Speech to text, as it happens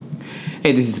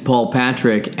Hey, this is Paul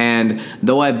Patrick, and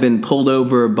though I've been pulled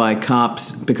over by cops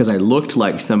because I looked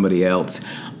like somebody else,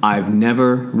 I've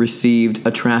never received a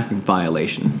traffic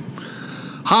violation.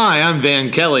 Hi, I'm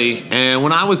Van Kelly, and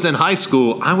when I was in high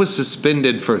school, I was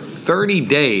suspended for 30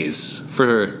 days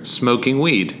for smoking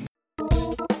weed.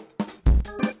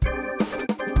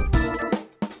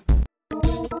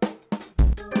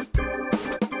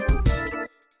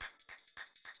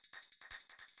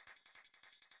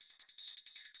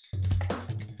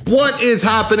 What is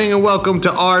happening, and welcome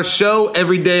to our show,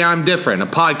 Every Day I'm Different, a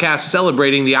podcast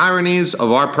celebrating the ironies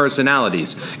of our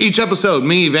personalities. Each episode,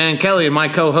 me, Van Kelly, and my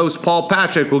co-host, Paul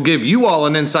Patrick, will give you all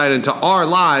an insight into our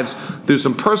lives through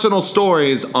some personal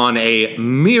stories on a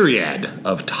myriad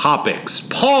of topics.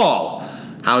 Paul,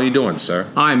 how are you doing, sir?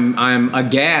 I'm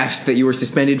aghast that you were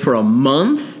suspended for a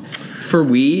month for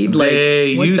weed.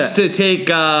 They used to take,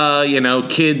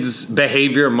 kids'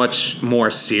 behavior much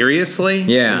more seriously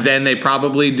than they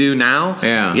probably do now.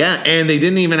 Yeah, and they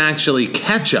didn't even actually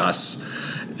catch us.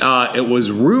 It was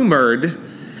rumored,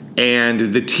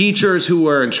 and the teachers who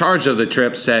were in charge of the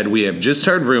trip said, "We have just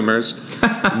heard rumors.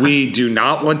 We do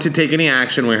not want to take any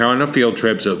action. We're here on a field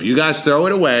trip, so if you guys throw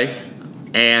it away,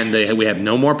 and we have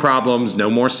no more problems, no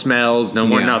more smells, no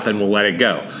more nothing, we'll let it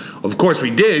go." Of course we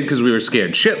did, because we were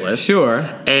scared shitless. Sure.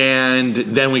 And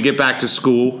then we get back to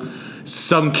school.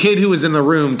 Some kid who was in the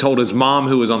room told his mom,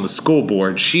 who was on the school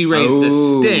board, she raised a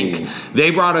stink. They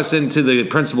brought us into the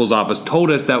principal's office, told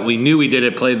us that we knew we did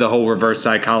it, played the whole reverse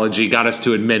psychology, got us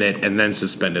to admit it, and then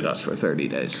suspended us for 30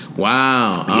 days.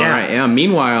 Wow. All right. Yeah.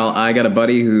 Meanwhile, I got a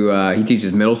buddy who he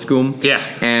teaches middle school. Yeah.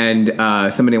 And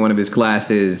somebody in one of his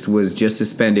classes was just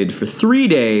suspended for 3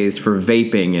 days for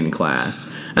vaping in class.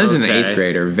 Now, this is an 8th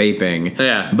grader vaping.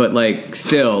 Yeah. But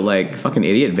still, fucking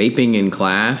idiot vaping in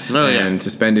class and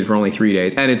suspended for only 3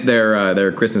 days. And it's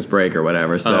their Christmas break or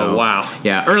whatever. So wow.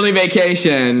 Yeah, early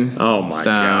vacation. Oh my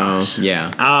gosh.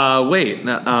 Yeah.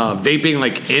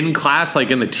 Vaping in class,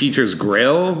 in the teacher's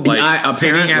grill,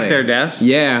 sitting at their desk.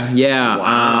 Yeah.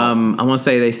 Wow. I want to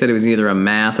say they said it was either a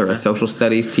math or a social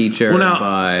studies teacher. Well, now,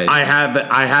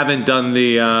 but I haven't done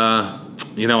the.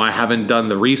 I haven't done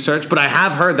the research, but I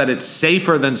have heard that it's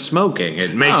safer than smoking.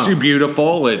 It makes you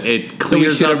beautiful. It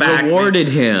clears so we up should have rewarded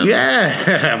him.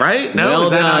 Yeah, right? No, well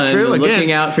is that done. not true? Again,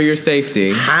 looking out for your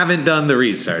safety. Haven't done the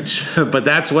research, but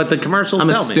that's what the commercials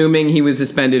tell me. I'm assuming he was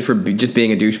suspended for just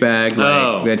being a douchebag.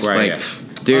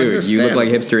 Dude, you look like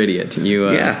a hipster idiot.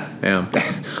 Yeah.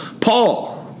 Paul,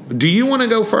 do you want to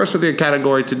go first with your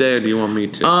category today, or do you want me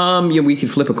to? We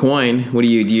could flip a coin. What are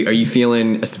you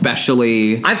feeling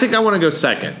especially? I think I want to go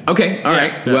second. Okay, all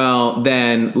right. Yeah. Well,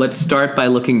 then let's start by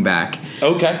looking back.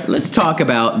 Okay. Let's talk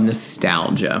about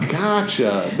nostalgia.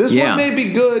 Gotcha. This one may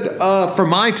be good for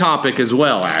my topic as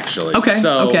well, actually. Okay.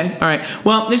 Okay. All right.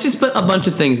 Well, there's just a bunch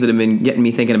of things that have been getting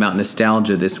me thinking about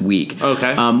nostalgia this week.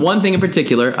 Okay. One thing in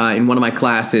particular, in one of my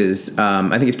classes,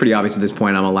 I think it's pretty obvious at this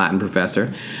point, I'm a Latin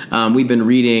professor. We've been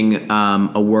reading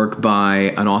a work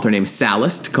by an author named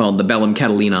Sallust called the Bellum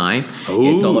Catiline.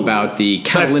 Ooh. It's all about the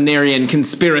Catilinarian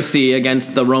conspiracy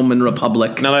against the Roman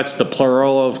Republic. Now that's the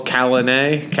plural of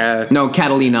Caline? No,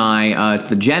 Catiline. It's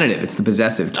the genitive. It's the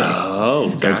possessive case. Oh,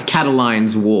 gotcha. So it's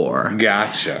Catiline's War.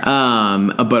 Gotcha.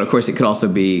 But of course, it could also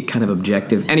be kind of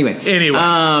objective. Anyway.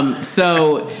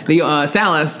 So the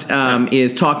Sallust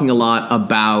is talking a lot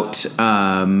about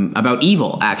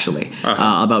evil, actually,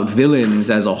 about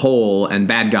villains as a whole and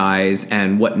bad guys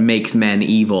and what makes men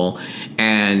evil.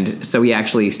 And so he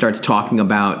actually starts talking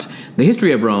about the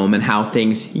history of Rome and how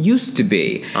things used to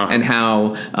be and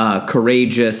how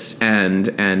courageous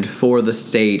and for the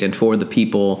state and for the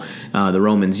people the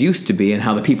Romans used to be, and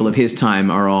how the people of his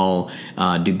time are all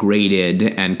degraded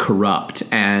and corrupt.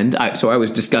 And so I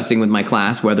was discussing with my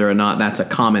class whether or not that's a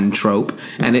common trope,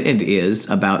 and it is,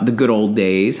 about the good old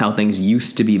days, how things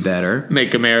used to be better.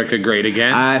 Make America great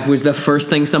again. It was the first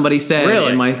thing somebody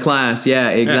said in my class. Yeah,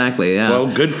 exactly. Yeah.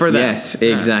 Well, good for them. Yes,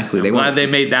 exactly. I'm glad they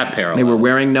made that parallel. They were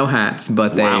wearing no hats,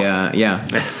 but they,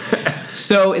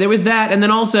 So there was that, and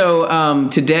then also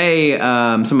today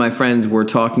some of my friends were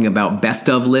talking about best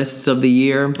of lists of the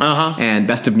year and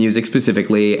best of music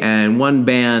specifically, and one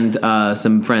band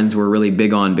some friends were really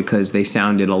big on because they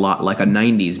sounded a lot like a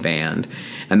 90s band,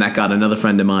 and that got another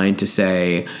friend of mine to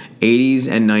say 80s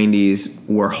and 90s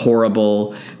were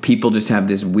horrible. People just have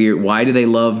this weird, why do they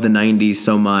love the 90s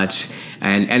so much?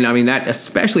 And I mean, that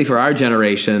especially for our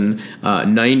generation,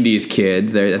 90s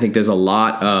kids, I think there's a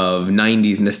lot of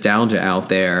 90s nostalgia out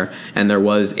there, and there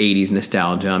was 80s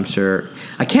nostalgia, I'm sure.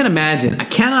 I cannot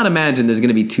imagine there's going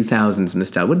to be 2000s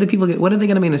nostalgia. What are they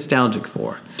going to be nostalgic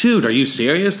for? Dude, are you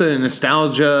serious? They're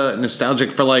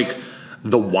nostalgic for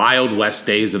the Wild West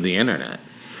days of the internet.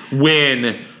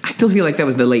 When I still feel like that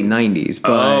was the late 90s.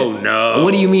 But oh, no.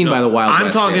 What do you mean by the Wild West?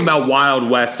 I'm talking days? about Wild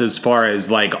West as far as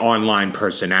like online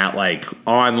like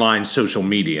online social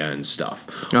media and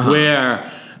stuff.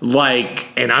 Where like,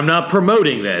 and I'm not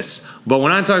promoting this, but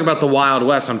when I talk about the Wild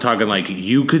West, I'm talking like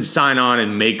you could sign on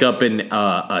and make up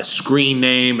a screen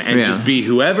name and just be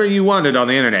whoever you wanted on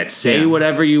the internet. Say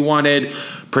whatever you wanted.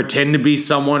 Pretend to be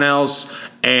someone else.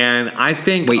 And I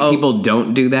think... Wait, people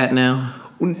don't do that now?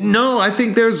 No, I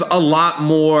think there's a lot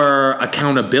more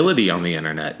accountability on the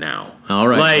internet now. All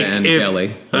right, like man,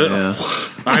 Kelly.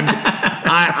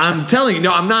 I'm telling you,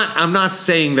 no, I'm not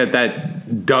saying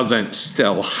that doesn't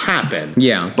still happen.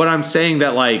 Yeah, but I'm saying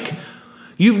that like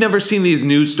you've never seen these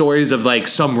news stories of like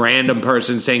some random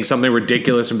person saying something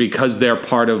ridiculous, and because they're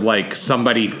part of like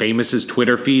somebody famous's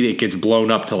Twitter feed, it gets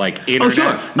blown up to like internet. Oh,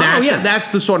 sure.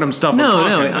 That's the sort of stuff. I'm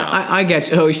talking about. I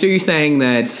get you. Oh, so you're saying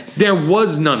that there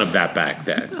was none of that back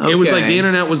then. Okay. It was like the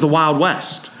internet was the Wild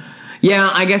West.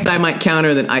 Yeah, I guess I might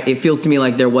counter that. It feels to me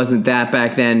like there wasn't that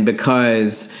back then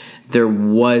because there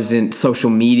wasn't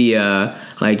social media.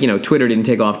 Like, you know, Twitter didn't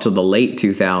take off till the late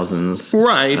 2000s.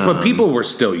 Right, but people were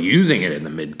still using it in the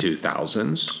mid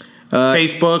 2000s.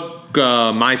 Facebook,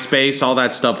 MySpace, all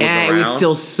that stuff was around. It was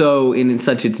still so in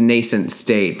such its nascent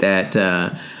state that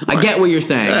I get what you're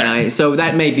saying. And so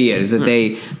that may be it, is that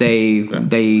they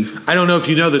I don't know if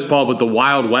you know this, Paul, but the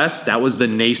Wild West, that was the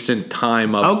nascent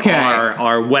time of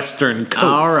our western coast.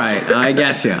 All right, I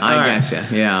get you.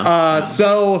 Yeah.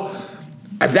 So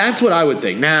that's what I would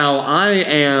think.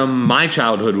 Now, my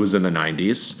childhood was in the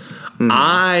 90s. Mm-hmm.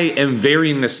 I am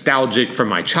very nostalgic for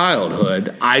my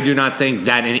childhood. I do not think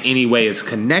that in any way is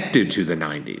connected to the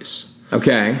 90s.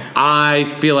 Okay. I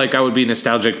feel like I would be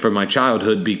nostalgic for my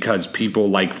childhood because people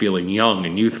like feeling young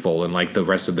and youthful and like the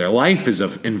rest of their life is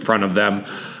in front of them.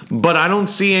 But I don't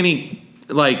see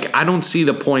I don't see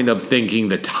the point of thinking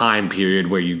the time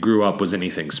period where you grew up was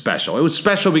anything special. It was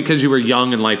special because you were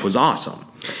young and life was awesome.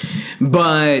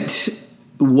 But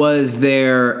was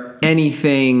there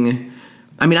anything...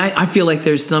 I mean, I feel like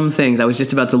there's some things. I was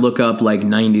just about to look up, like,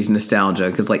 90s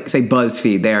nostalgia. Because, like, say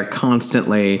BuzzFeed, they are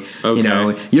constantly, you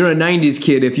know, you're a 90s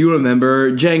kid if you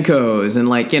remember Jenkos. And,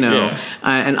 like, you know,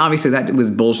 and obviously that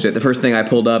was bullshit. The first thing I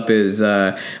pulled up is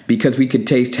Because We Could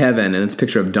Taste Heaven. And it's a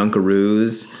picture of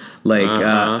Dunkaroos. Like,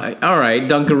 all right,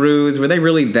 Dunkaroos, were they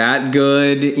really that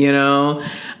good, you know?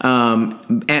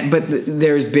 But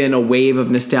there's been a wave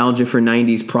of nostalgia for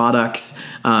 90s products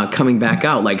coming back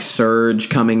out, like Surge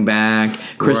coming back,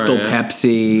 Crystal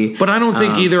Pepsi. But I don't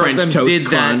think either French of them did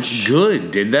Crunch. that good,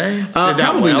 did they?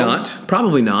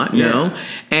 Probably not, no.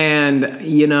 And,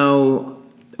 you know...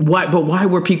 Why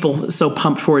were people so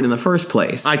pumped for it in the first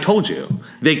place? I told you.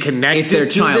 They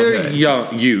connected to their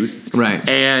young youth. Right.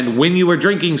 And when you were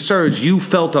drinking Surge, you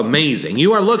felt amazing.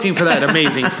 You are looking for that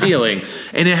amazing feeling,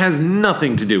 and it has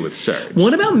nothing to do with Surge.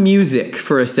 What about music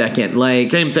for a second? Like,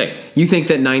 same thing. You think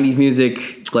that 90s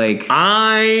music, like...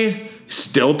 I,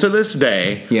 still to this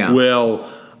day, will...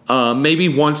 maybe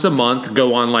once a month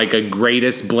go on like a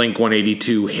greatest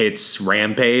Blink-182 hits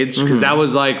rampage, because that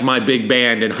was like my big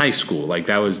band in high school. Like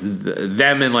that was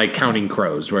them and like Counting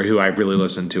Crows were who I really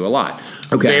listened to a lot.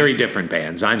 Okay. Very different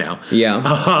bands, I know.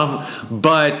 Yeah.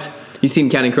 But you seen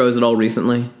Counting Crows at all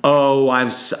recently? Oh, I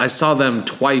saw them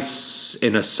twice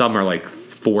in a summer, like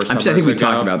 4 summers ago. I think we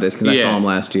talked about this because I saw him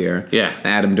last year. Yeah.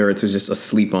 Adam Duritz was just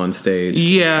asleep on stage.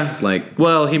 Yeah. Just like,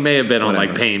 well, he may have been on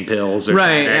like pain pills or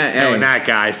knowing that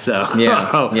guy. So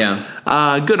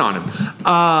good on him.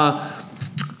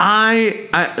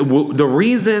 The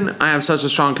reason I have such a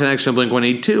strong connection to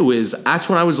Blink-182 is that's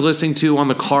what I was listening to on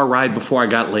the car ride before I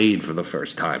got laid for the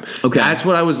first time. Okay. That's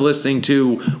what I was listening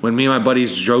to when me and my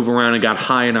buddies drove around and got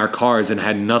high in our cars and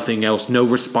had nothing else, no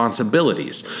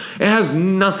responsibilities. It has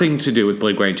nothing to do with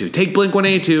Blink-182. Take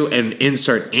Blink-182 and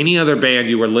insert any other band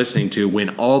you were listening to when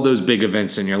all those big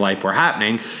events in your life were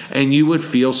happening, and you would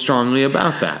feel strongly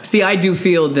about that. See, I do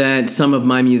feel that some of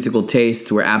my musical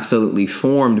tastes were absolutely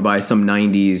formed by some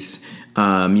 90s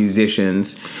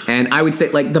musicians, and I would say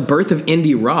like the birth of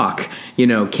indie rock, you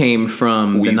know, came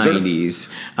from the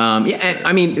 90s.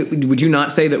 I mean, would you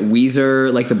not say that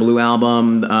Weezer, like the Blue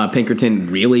Album, Pinkerton,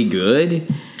 really good?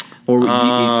 Or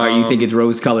you think it's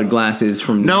rose-colored glasses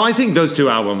from... No, I think those two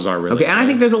albums are really okay, and I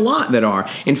think there's a lot that are.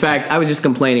 In fact, I was just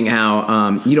complaining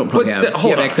how you don't probably have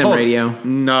XM Radio.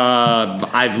 No,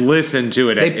 I've listened to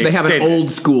it. They have an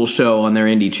old school show on their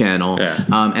indie channel,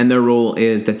 and their rule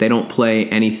is that they don't play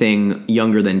anything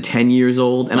younger than 10 years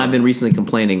old. And I've been recently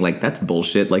complaining, like, that's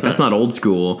bullshit. Like, that's not old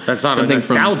school. That's not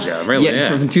nostalgia, really.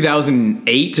 Yeah, from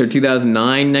 2008 or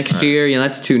 2009 next year.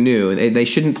 That's too new. They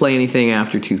shouldn't play anything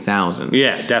after 2000.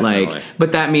 Yeah, definitely.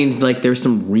 But that means like there's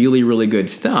some really, really good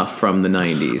stuff from the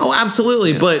 90s. Oh,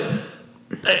 absolutely. Yeah. But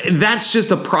that's just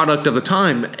a product of a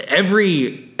time.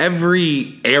 Every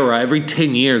era, every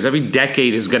 10 years, every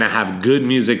decade is going to have good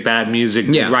music, bad music,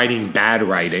 good writing, bad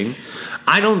writing.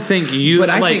 I don't think you... But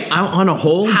I think on a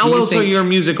whole... How else are your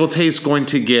musical tastes going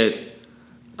to get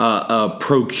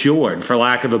procured, for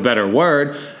lack of a better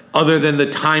word, other than the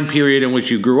time period in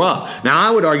which you grew up? Now, I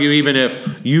would argue even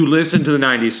if you listened to the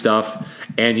 90s stuff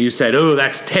and you said, oh,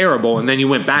 that's terrible, and then you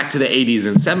went back to the 80s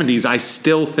and 70s, I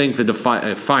still think the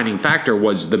defining factor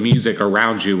was the music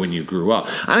around you when you grew up.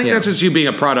 I think that's just you being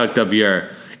a product of your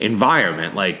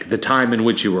environment, like the time in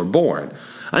which you were born.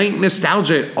 I think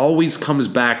nostalgia always comes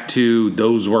back to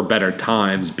those were better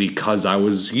times because I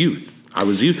was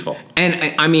youthful.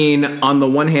 And I mean, on the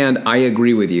one hand, I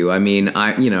agree with you. I mean,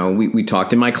 we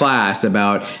talked in my class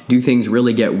about do things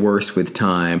really get worse with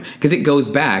time? Because it goes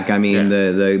back. I mean,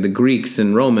 the Greeks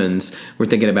and Romans were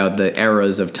thinking about the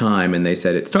eras of time, and they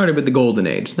said it started with the Golden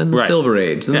Age, then the Silver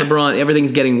Age, then the Bronze.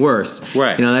 Everything's getting worse.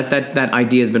 Right. That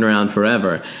idea has been around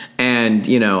forever. And,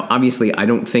 obviously, I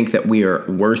don't think that we are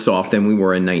worse off than we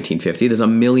were in 1950. There's a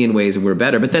million ways that we're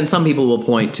better. But then some people will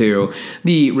point to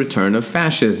the return of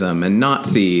fascism and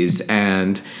Nazis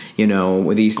and,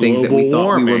 these things global that we thought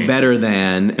warming. we were better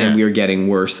than and we are getting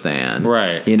worse than.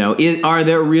 Right. Are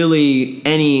there really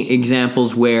any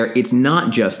examples where it's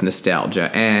not just nostalgia?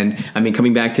 And, I mean,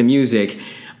 coming back to music...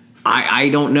 I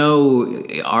don't know.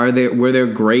 Were there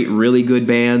great, really good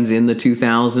bands in the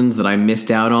 2000s that I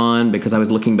missed out on because I was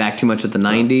looking back too much at the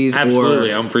 90s? Absolutely.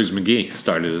 Humphreys McGee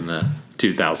started in the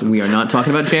 2000s. We are not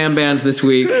talking about jam bands this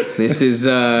week. This is,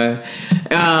 but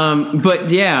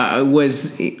yeah,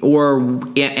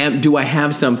 do I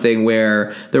have something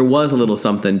where there was a little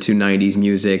something to 90s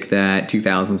music that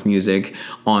 2000s music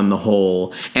on the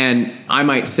whole? And I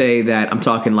might say that I'm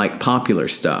talking like popular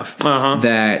stuff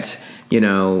that...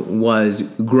 was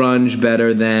grunge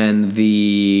better than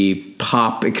the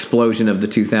pop explosion of the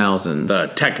 2000s? The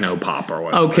techno pop or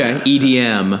whatever. Okay,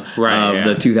 EDM of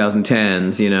the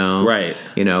 2010s, Right.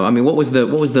 I mean, what was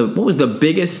the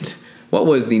biggest... What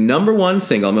was the number one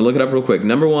single? I'm going to look it up real quick.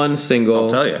 Number one single I'll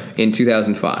tell you. In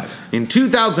 2005. In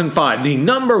 2005, the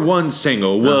number one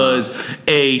single was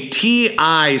a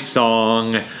T.I.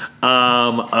 song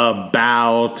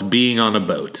about being on a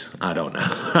boat. I don't know.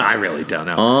 I really don't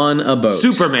know. On a boat.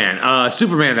 Superman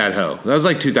That Hoe. That was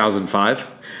like 2005.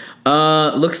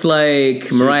 Looks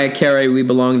like Mariah Carey, We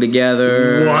Belong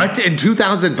Together. What? In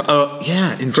 2000?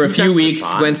 Yeah, in For 2005? A few weeks,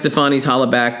 Gwen Stefani's Holla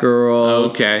Back Girl.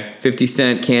 Okay. 50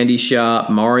 Cent, Candy Shop.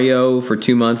 Mario for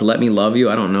 2 months, Let Me Love You.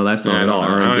 I don't know that song at all.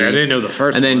 I didn't know the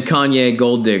first one. And then Kanye,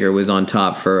 Gold Digger was on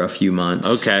top for a few months.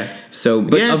 Okay. So,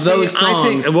 but of those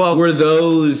songs, were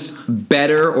those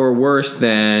better or worse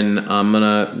than, I'm going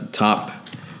to top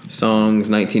songs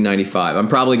 1995? I'm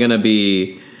probably going to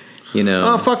be...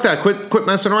 Oh, fuck that. Quit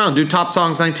messing around. Do top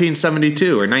songs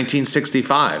 1972 or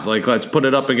 1965. Like, let's put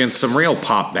it up against some real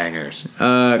pop bangers.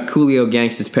 Coolio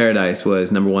Gangsta's Paradise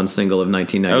was number one single of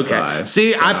 1995. Okay.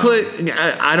 See, so.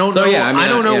 I don't know. I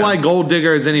don't know why Gold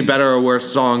Digger is any better or worse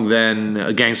song than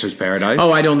Gangsta's Paradise.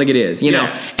 Oh, I don't think it is. You know,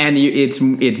 and it's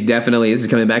definitely, this is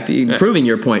coming back to proving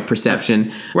your point,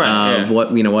 perception of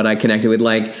what I connected with.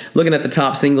 Like, looking at the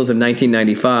top singles of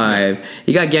 1995,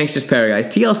 you got Gangsta's Paradise,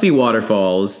 TLC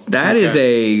Waterfalls.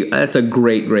 That's a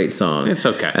great song. It's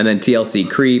okay. And then TLC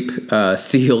Creep,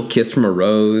 Seal, Kiss from a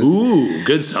Rose. Ooh,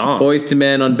 good song. Boys to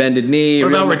Men on Bended Knee.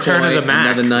 What about Return of the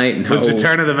Mac? Another Night. Was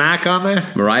Return of the Mac on there?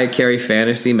 Mariah Carey,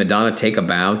 Fantasy, Madonna, Take a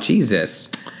Bow.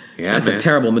 Jesus. Yeah, that's a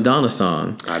terrible Madonna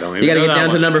song. I don't even know. You got to get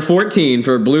down to number 14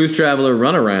 for Blues Traveler,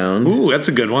 Runaround. Ooh, that's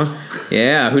a good one.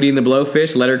 Yeah, Hootie and the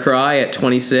Blowfish, Let Her Cry at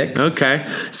 26. Okay.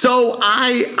 So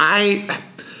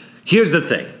here's the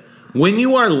thing. When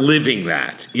you are living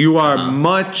that, you are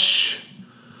much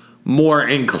more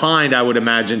inclined, I would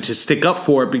imagine, to stick up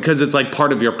for it because it's like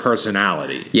part of your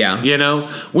personality. Yeah.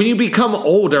 When you become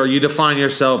older, you define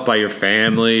yourself by your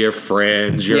family, your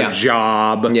friends, your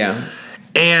job. Yeah.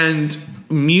 And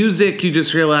music, you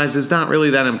just realize, is not really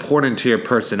that important to your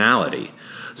personality.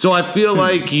 So I feel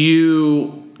like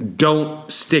you don't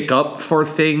stick up for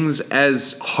things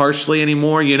as harshly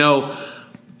anymore.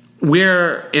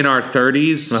 we're in our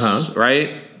 30s,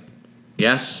 right?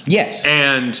 Yes? Yes.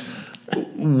 And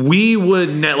we would,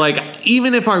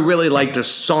 even if I really liked a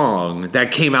song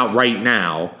that came out right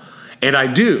now, and I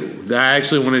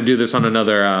actually want to do this on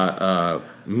another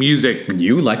music.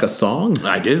 You like a song?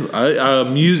 I do.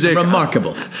 Music.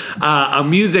 Remarkable. A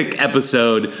music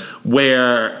episode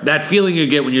where that feeling you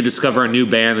get when you discover a new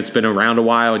band that's been around a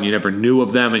while and you never knew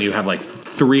of them and you have like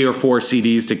 3 or 4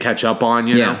 CDs to catch up on,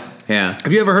 you know? Yeah.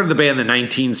 Have you ever heard of the band The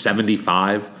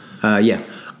 1975? Yeah.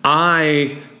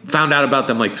 I found out about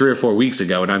them like 3 or 4 weeks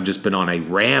ago, and I've just been on a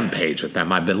rampage with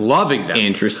them. I've been loving them.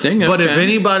 Interesting. But if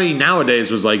anybody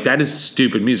nowadays was like, that is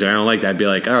stupid music, I don't like that, I'd be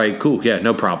like, all right, cool, yeah,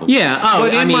 no problem. Yeah.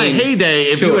 But in my heyday,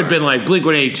 if you had been like,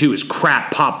 Blink-182 is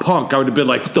crap pop punk, I would have been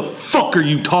like, what the fuck are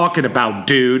you talking about,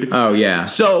 dude? Oh, yeah.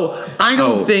 So I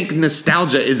don't think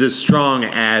nostalgia is as strong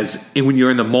as when you're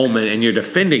in the moment and you're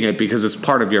defending it because it's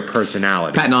part of your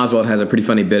personality. Patton Oswalt has a pretty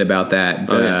funny bit about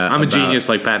that. I'm a genius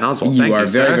like Patton Oswalt. Thank you, are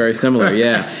very, very similar,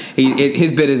 yeah.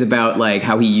 His bit is about like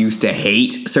how he used to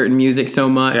hate certain music so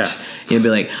much. Yeah. He'd be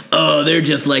like, "Oh, they're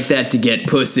just like that to get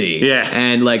pussy." Yeah.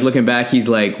 And like looking back, he's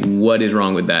like, "What is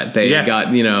wrong with that? They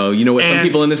got you know what some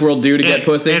people in this world do to get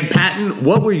pussy." And Patton,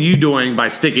 what were you doing by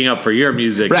sticking up for your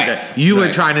music? Right. You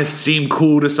were trying to seem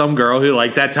cool to some girl who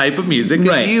liked that type of music,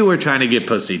 and you were trying to get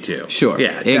pussy too. Sure.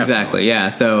 Yeah. Exactly. Definitely. Yeah.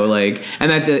 So like,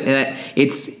 and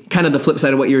it's kind of the flip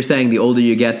side of what you were saying. The older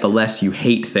you get, the less you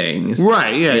hate things.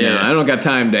 Right. Yeah. You know, I don't got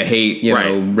time to hate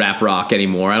rap rock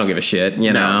anymore. I don't give a shit.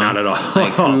 You know, not at all.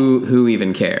 Like who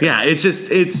even cares? Yeah.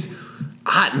 It's.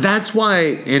 That's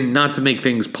why, and not to make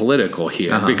things political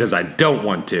here, because I don't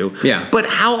want to. Yeah. But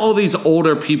how all these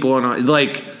older people are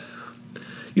like.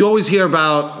 You always hear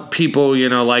about people,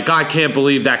 like, I can't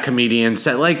believe that comedian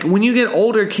said. Like, when you get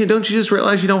older, don't you just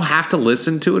realize you don't have to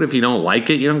listen to it if you don't like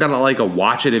it? You don't got to,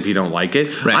 watch it if you don't like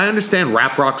it. Right. I understand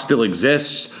rap rock still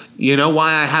exists. You know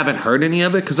why I haven't heard any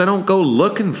of it? Because I don't go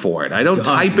looking for it. I don't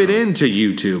type it into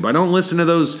YouTube. I don't listen to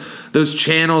those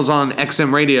channels on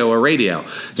XM radio or radio.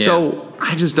 Yeah. So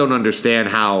I just don't understand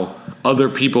how other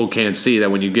people can't see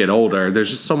that when you get older,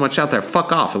 there's just so much out there.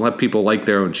 Fuck off and let people like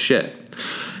their own shit.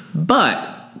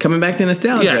 But coming back to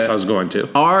nostalgia. Yes, I was going to.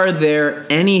 Are there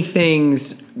any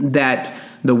things that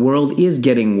the world is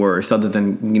getting worse other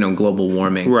than, global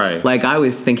warming? Right. Like I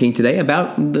was thinking today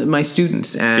about my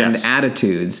students and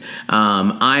attitudes.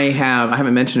 I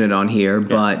haven't mentioned it on here,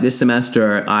 but this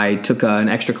semester I took an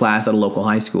extra class at a local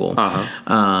high school.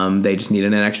 They just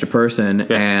needed an extra person,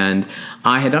 and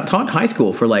I had not taught high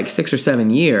school for like 6 or 7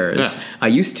 years. Yeah. I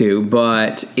used to,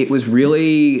 but it was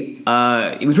really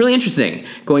interesting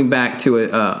going back to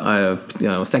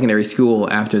a secondary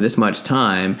school after this much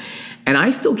time. And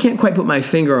I still can't quite put my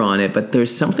finger on it, but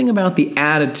there's something about the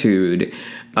attitude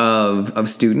of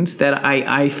students that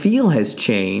I feel has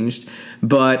changed.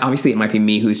 But obviously it might be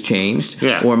me who's changed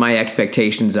or my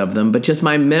expectations of them. But just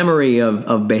my memory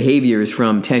of behaviors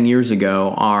from 10 years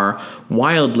ago are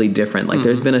wildly different. Like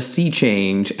there's been a sea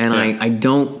change, and I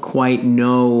don't quite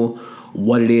know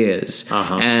what it is.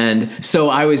 And so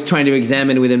I was trying to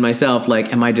examine within myself,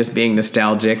 like, am I just being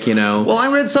nostalgic, Well, I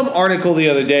read some article the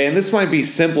other day, and this might be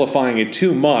simplifying it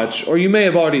too much, or you may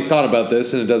have already thought about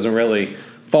this and it doesn't really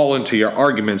fall into your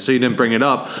argument, so you didn't bring it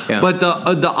up. Yeah. But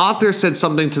the author said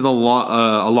something to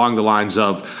along the lines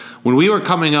of, when we were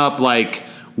coming up, like,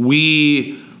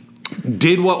 we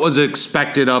did what was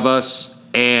expected of us,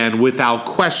 and without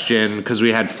question, because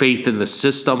we had faith in the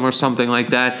system or something like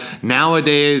that.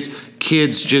 Nowadays,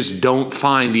 kids just don't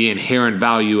find the inherent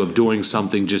value of doing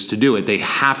something just to do it. They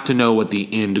have to know what the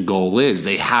end goal is.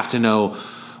 They have to know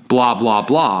blah, blah,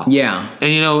 blah. Yeah.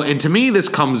 And, and to me, this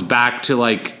comes back to,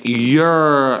 like,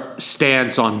 your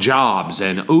stance on jobs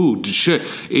and, shouldn't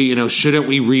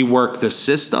we rework the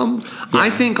system? Yeah. I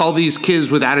think all these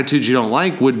kids with attitudes you don't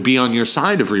like would be on your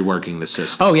side of reworking the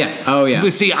system. Oh, yeah.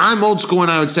 But see, I'm old school,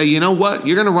 and I would say, you know what?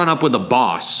 You're going to run up with a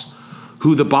boss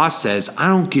who the boss says, I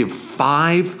don't give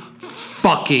 5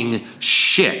 fucking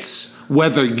shits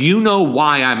whether you know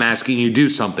why I'm asking you to do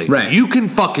something. Right. You can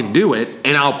fucking do it,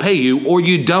 and I'll pay you, or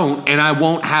you don't, and I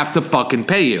won't have to fucking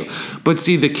pay you. But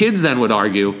see, the kids then would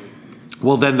argue,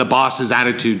 well, then the boss's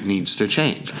attitude needs to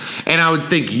change. And I would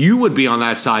think you would be on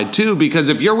that side too, because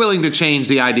if you're willing to change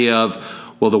the idea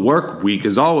of, well, the work week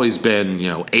has always been,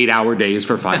 8-hour days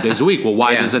for 5 days a week. Well,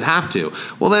 why does it have to?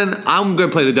 Well, then I'm going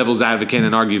to play the devil's advocate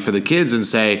and argue for the kids and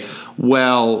say,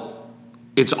 well,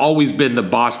 it's always been the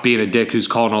boss being a dick who's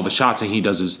calling all the shots, and he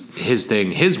does his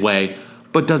thing his way.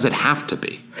 but does it have to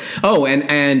be? Oh,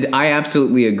 and I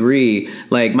absolutely agree.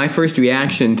 Like, my first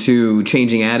reaction to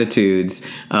changing attitudes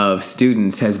of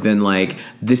students has been like,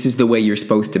 this is the way you're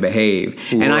supposed to behave.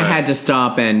 Right. And I had to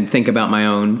stop and think about my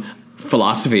own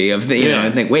philosophy of you know,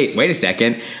 and think, wait a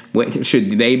second, should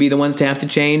they be the ones to have to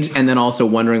change? And then also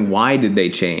wondering, why did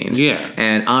they change? Yeah.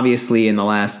 And obviously in the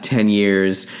last 10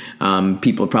 years,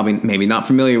 people are probably maybe not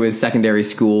familiar with secondary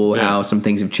school, how some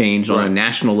things have changed on a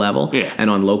national level and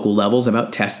on local levels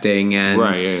about testing and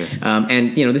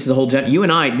and you know, this is a whole you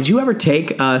and I, did you ever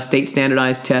take a state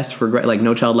standardized test for like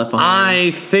No Child Left Behind? I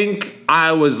think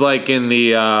I was like in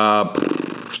the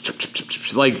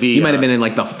you might have been in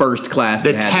like the first class.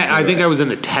 I think I was in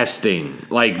the testing,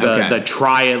 like the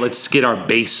try it, let's get our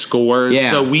base scores. Yeah.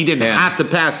 So we didn't have to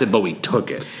pass it, but we took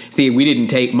it. See, we didn't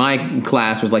take, my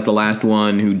class was like the last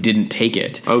one who didn't take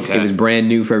it. Okay. It was brand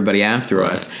new for everybody after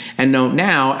us. And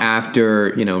now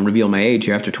after, you know, reveal my age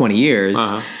here, after 20 years,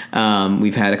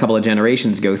 we've had a couple of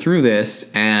generations go through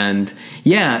this. And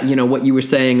yeah, you know, what you were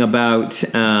saying about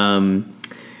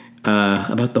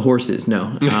the horses,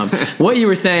 what you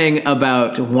were saying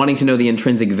about wanting to know the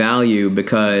intrinsic value,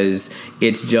 because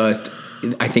it's just,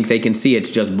 I think they can see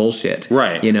it's just bullshit.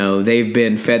 Right. You know, they've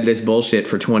been fed this bullshit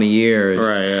for 20 years.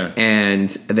 Right, yeah. And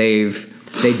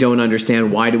they don't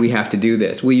understand, why do we have to do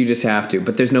this? Well, you just have to,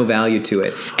 but there's no value to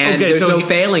it, and there's no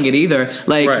failing it either.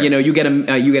 Like, you know, you get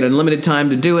unlimited time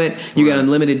to do it. You get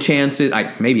unlimited chances.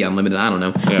 Maybe unlimited. I don't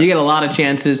know. Yeah. You get a lot of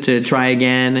chances to try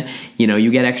again. You know,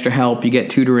 you get extra help. You get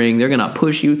tutoring. They're gonna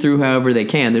push you through however they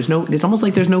can. It's almost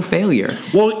like there's no failure.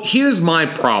 Well, here's my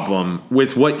problem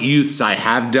with what youths I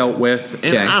have dealt with,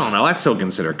 and I don't know. I still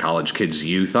consider college kids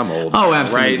youth. I'm old. Oh,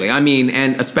 absolutely. Right? I mean,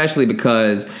 and especially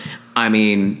because, I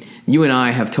mean, you and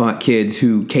I have taught kids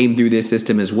who came through this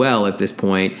system as well at this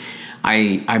point.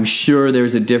 I'm sure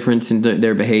there's a difference in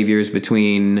their behaviors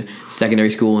between secondary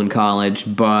school and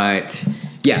college, but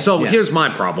yeah. So here's my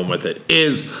problem with it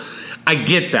is I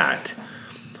get that,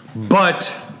 but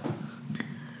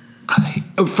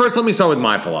first let me start with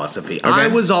my philosophy. Okay. I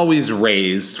was always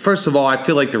raised, first of all, I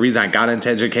feel like the reason I got into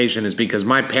education is because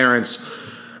my parents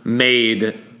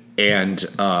made... And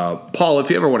Paul,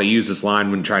 if you ever want to use this line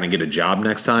when trying to get a job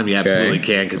next time, you absolutely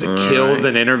can, because it kills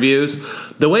in interviews.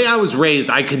 The way I was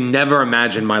raised, I could never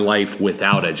imagine my life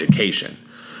without education.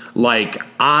 Like,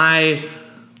 I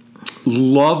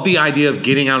love the idea of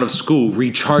getting out of school,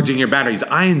 recharging your batteries.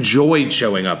 I enjoyed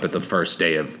showing up at the first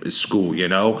day of school, you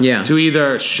know? Yeah. To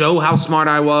either show how smart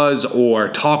I was or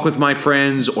talk with my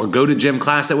friends or go to gym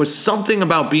class. There was something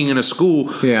about being in a school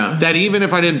that even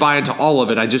if I didn't buy into all of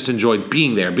it, I just enjoyed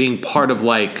being there, being part of,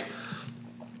 like,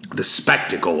 the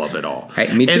spectacle of it all.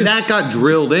 Hey, me too. And that got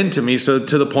drilled into me, so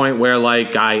to the point where,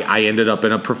 like, I ended up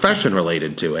in a profession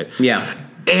related to it. Yeah.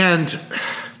 And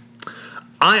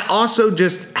I also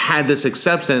just had this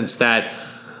acceptance that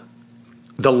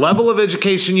the level of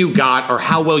education you got or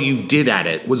how well you did at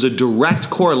it was a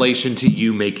direct correlation to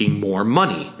you making more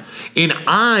money. And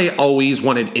I always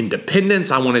wanted independence.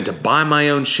 I wanted to buy my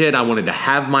own shit. I wanted to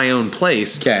have my own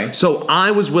place. Okay. So I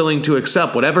was willing to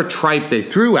accept whatever tripe they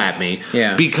threw at me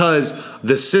because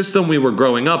the system we were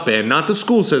growing up in, not the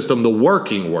school system, the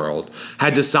working world,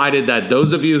 had decided that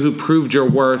those of you who proved your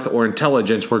worth or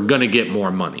intelligence were going to get more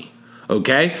money.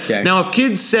 Okay? Now, if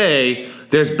kids say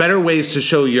there's better ways to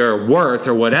show your worth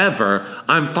or whatever,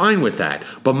 I'm fine with that.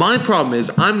 But my problem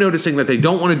is I'm noticing that they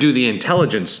don't want to do the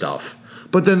intelligence stuff,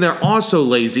 but then they're also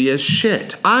lazy as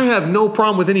shit. I have no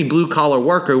problem with any blue-collar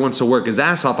worker who wants to work his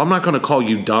ass off. I'm not going to call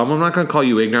you dumb. I'm not going to call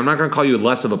you ignorant. I'm not going to call you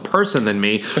less of a person than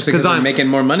me. Because I'm making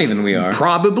more money than we are.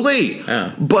 Probably.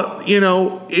 Yeah. But, you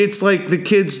know, it's like the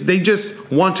kids, they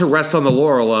just want to rest on the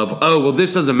laurel of, oh, well,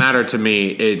 this doesn't matter to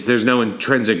me. There's no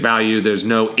intrinsic value. There's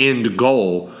no end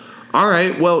goal. All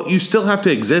right, well, you still have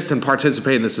to exist and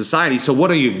participate in the society, so what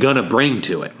are you going to bring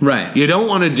to it? Right. You don't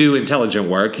want to do intelligent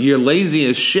work. You're lazy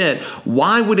as shit.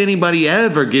 Why would anybody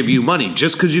ever give you money?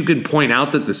 Just because you can point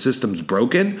out that the system's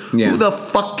broken? Yeah. Who the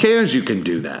fuck cares you can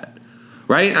do that?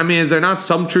 Right? I mean, is there not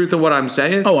some truth in what I'm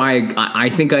saying? Oh, I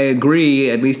think I agree,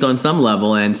 at least on some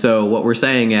level. And so what we're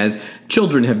saying is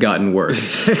children have gotten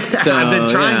worse. So, I've been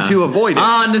trying to avoid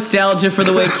it. Nostalgia for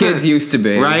the way kids used to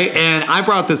be. Right? And I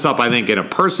brought this up, I think, in a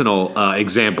personal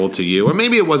example to you. Or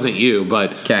maybe it wasn't you,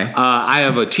 but I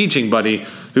have a teaching buddy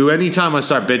who anytime I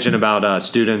start bitching about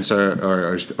students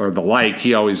or the like,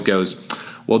 he always goes,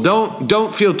 well,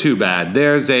 don't feel too bad.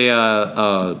 There's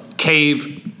a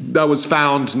cave that was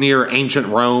found near ancient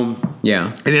Rome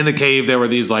Yeah. And in the cave, there were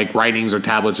these like writings or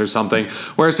tablets or something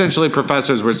where essentially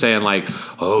professors were saying like,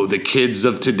 oh, the kids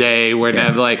of today were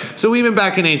never like, so even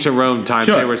back in ancient Rome times,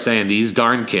 they were saying these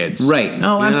darn kids. Right.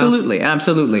 Oh, absolutely.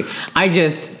 Absolutely.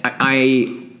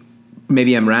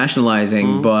 Maybe I'm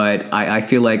rationalizing, but I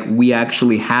feel like we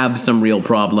actually have some real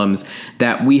problems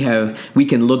that we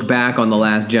can look back on the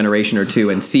last generation or two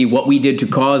and see what we did to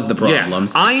cause the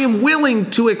problems. I am willing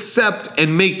to accept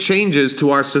and make changes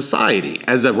to our society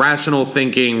as a rational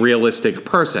thinking, realistic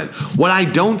person. What I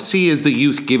don't see is the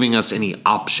youth giving us any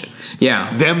options.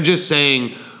 Yeah. Them just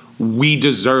saying, we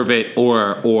deserve it,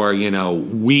 or you know,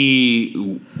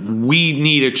 we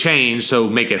need a change, so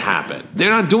make it happen. They're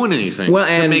not doing anything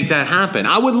to make that happen.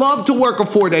 I would love to work a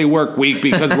 4-day work week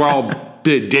because we're all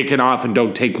dicking off and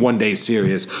don't take one day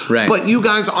serious. Right. But you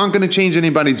guys aren't going to change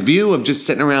anybody's view of just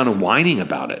sitting around and whining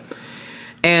about it.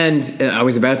 And I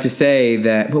was about to say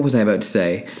that. What was I about to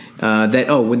say?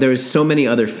 There's so many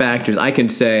other factors. I can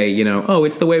say,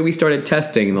 it's the way we started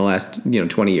testing in the last,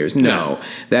 20 years. No,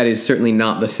 that is certainly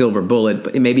not the silver bullet.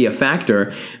 But it may be a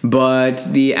factor, but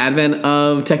the advent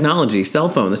of technology,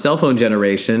 the cell phone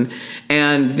generation,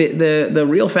 and the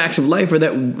real facts of life are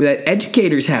that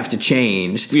educators have to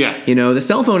change. Yeah. The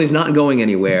cell phone is not going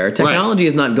anywhere. Technology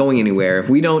is not going anywhere. If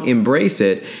we don't embrace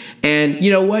it. And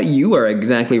you know what? You are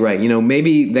exactly right.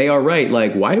 Maybe they are right.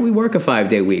 Like, why do we work a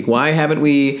 5-day week? Why haven't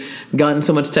we gotten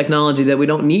so much technology that we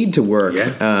don't need to work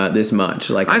this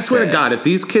much? Like I swear to God, if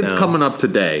these kids coming up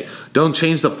today don't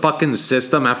change the fucking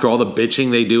system after all the bitching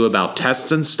they do about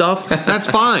tests and stuff, that's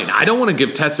fine. I don't want to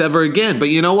give tests ever again. But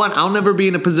you know what? I'll never be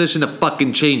in a position to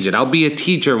fucking change it. I'll be a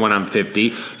teacher when I'm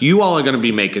 50. You all are going to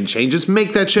be making changes.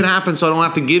 Make that shit happen so I don't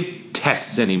have to give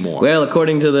tests anymore. Well,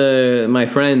 according to my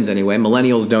friends anyway,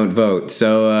 millennials don't vote,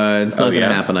 so it's not going to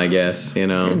happen, I guess.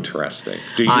 Interesting.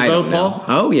 Do you vote, Paul?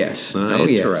 Oh yes.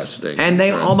 Interesting. Yes. And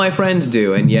all my friends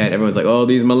do, and yet everyone's like, "Oh,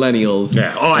 these millennials."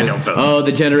 Yeah. Oh, I don't vote. Oh,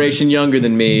 the generation younger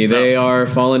than me, they are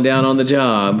falling down on the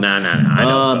job. No. I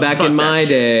don't vote. Back in my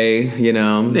day,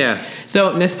 Yeah.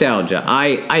 So nostalgia.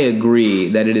 I agree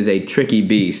that it is a tricky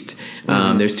beast.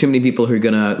 There's too many people who are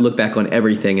going to look back on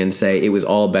everything and say it was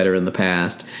all better in the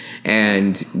past.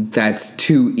 And that's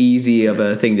too easy of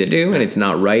a thing to do, and it's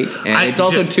not right. And it's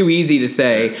also too easy to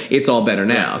say it's all better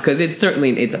now, because it's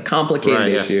a complicated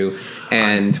issue,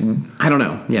 and I don't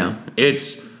know. Yeah,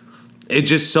 it's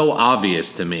just so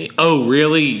obvious to me. Oh,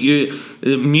 really?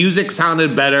 Music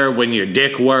sounded better when your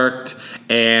dick worked,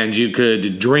 and you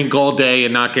could drink all day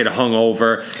and not get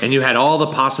hungover, and you had all the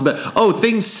possibilities. Oh,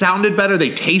 things sounded better. They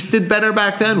tasted better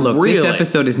back then. Look, really? This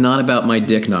episode is not about my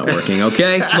dick not working.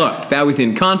 Okay, look, that was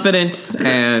in confidence,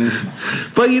 and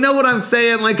but you know what I'm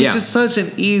saying? Like, it's just such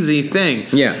an easy thing.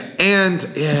 Yeah, and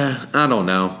I don't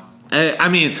know. I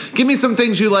mean, give me some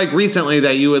things you like recently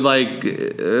that you would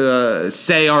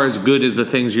say are as good as the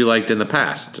things you liked in the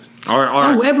past.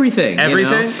 Everything.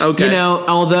 Everything? Okay.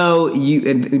 Although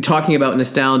you talking about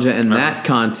nostalgia and that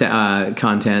context,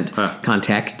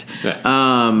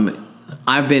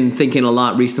 I've been thinking a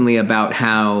lot recently about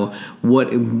how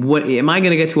what am I going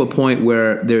to get to a point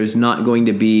where there's not going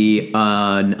to be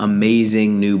an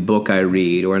amazing new book I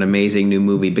read or an amazing new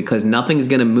movie, because nothing's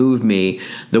going to move me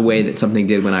the way that something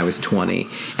did when I was 20.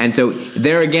 And so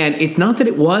there again, it's not that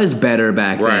it was better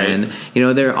back then.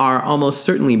 There are almost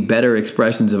certainly better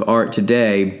expressions of art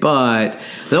today, but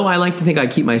though I like to think I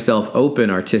keep myself open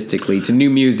artistically to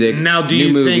new music,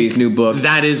 new movies, new books.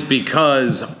 That is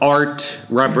because art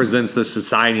represents the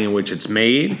society in which it's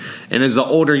made, and as the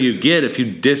older you get, if you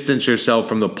distance yourself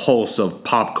from the pulse of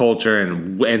pop culture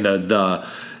and the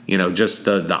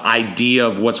idea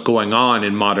of what's going on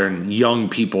in modern young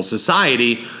people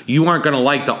society, you aren't going to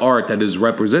like the art that is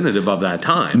representative of that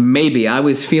time. Maybe. I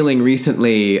was feeling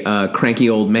recently a cranky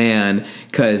old man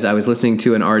because I was listening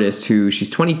to an artist she's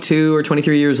 22 or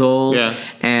 23 years old. Yeah.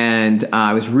 And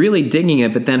I was really digging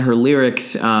it, but then her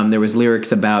lyrics, there was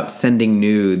lyrics about sending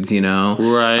nudes,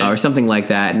 right, or something like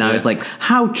that. And I was like,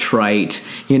 how trite,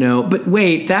 but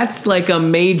wait, that's like a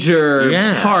major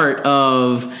part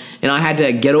of... And I had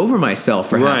to get over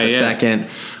myself for half a second.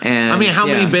 And I mean, how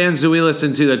many bands do we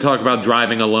listen to that talk about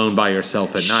driving alone by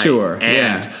yourself at night? Sure,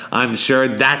 and I'm sure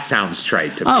that sounds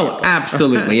trite to people. Oh,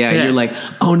 absolutely, yeah. You're like,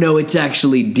 oh no, it's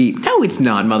actually deep. No, it's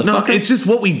not, motherfucker. No, it's just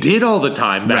what we did all the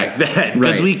time back then,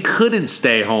 because we couldn't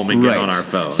stay home and get on our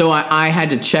phones. So I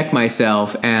had to check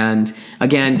myself and,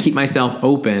 again, keep myself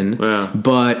open. Yeah.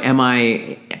 But am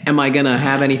I going to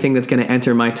have anything that's going to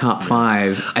enter my top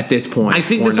 5 at this point? I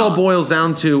think this all boils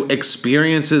down to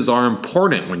experiences are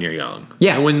important when you're young.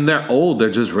 Yeah. And when they're old,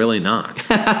 they're just really not.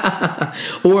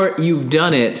 Or you've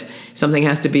done it. Something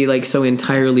has to be like so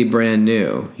entirely brand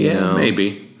new. You know?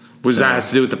 Maybe. That has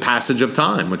to do with the passage of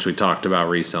time, which we talked about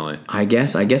recently. I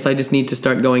guess I just need to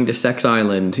start going to Sex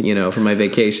Island, for my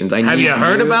vacations. Have you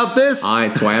heard about this?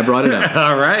 That's why I brought it up.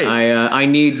 All right. I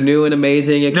need new and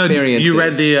amazing experiences. No, you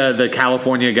read the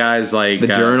California guys like the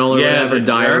journal or whatever, the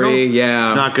diary. Journal? Yeah,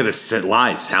 I'm not gonna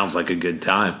lie. It sounds like a good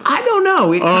time. I don't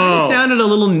know. It kind of sounded a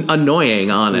little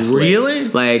annoying, honestly. Really?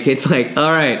 Like it's like,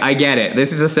 all right, I get it.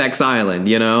 This is a sex island.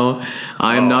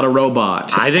 I'm not a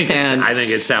robot. I think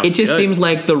it sounds. It just good. seems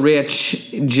like the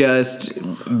rich just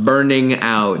burning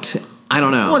out. I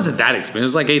don't know. It wasn't that expensive. It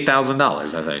was like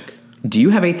 $8,000, I think. Do you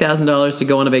have $8,000 to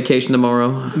go on a vacation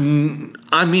tomorrow?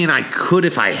 I mean, I could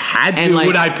if I had to.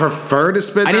 Would I prefer to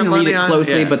spend? I didn't read it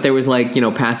closely, but there was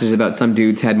passages about some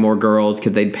dudes had more girls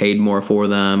because they'd paid more for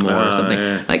them or something.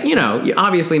 Yeah.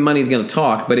 Obviously money's going to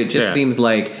talk, but it just seems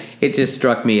like it just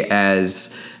struck me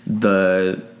as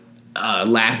the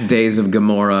last days of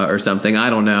Gomorrah or something. I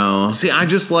don't know. See, I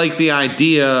just like the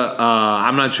idea.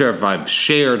 I'm not sure if I've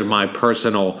shared my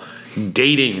personal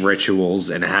dating rituals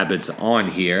and habits on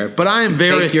here, but I am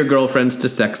very... Take your girlfriends to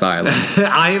Sex Island.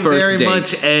 I am very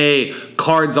much a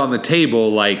cards on the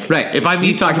table, right. If I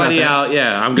meet somebody out,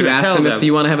 I'm going to tell them. If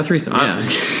you want to have a threesome,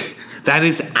 That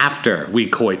is after we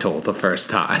coital the first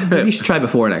time. Maybe you should try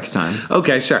before next time.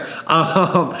 Okay, sure.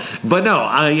 But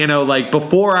no,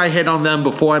 before I hit on them,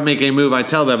 before I make a move, I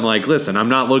tell them, listen, I'm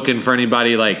not looking for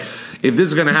anybody, if this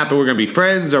is going to happen, we're going to be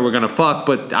friends or we're going to fuck,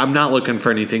 but I'm not looking for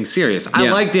anything serious.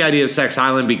 I like the idea of Sex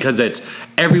Island because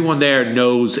everyone there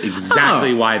knows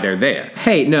exactly why they're there.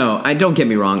 Hey, no, don't get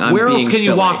me wrong. Where else can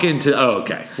you walk into? Oh,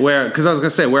 okay. Because I was going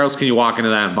to say, where else can you walk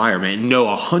into that environment and know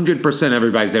 100%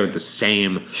 everybody's there with the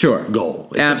same goal?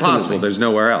 It's impossible. There's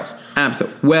nowhere else.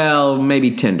 Absolutely. Well, maybe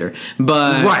Tinder,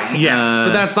 but right. Yes,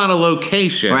 but that's not a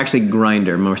location. Or actually,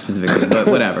 Grindr, more specifically. But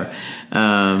whatever.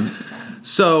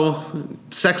 So,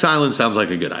 Sex Island sounds like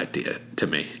a good idea to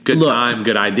me. Good time,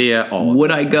 good idea.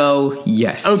 Would I go?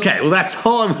 Yes. Okay, well, that's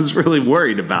all I was really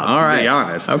worried about, to be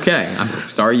honest. Okay, I'm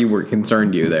sorry you were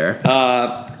concerned you there.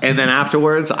 And then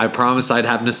afterwards, I promised I'd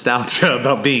have nostalgia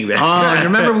about being there. Oh,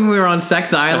 remember when we were on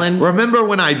Sex Island? Remember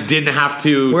when I didn't have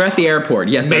to... We're at the airport,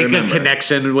 yes, make a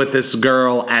connection with this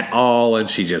girl at all, and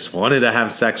she just wanted to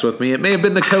have sex with me. It may have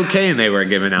been the cocaine they were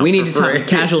giving out. We need to talk...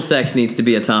 Casual sex needs to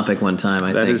be a topic one time,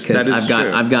 I think. Because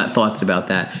I've got thoughts about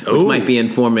that, which might be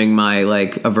informing my,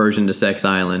 aversion to Sex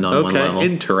Island on one level.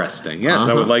 Interesting. Yes,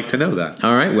 I would like to know that.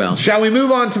 All right, well... Shall we move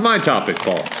on to my topic,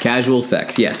 Paul? Casual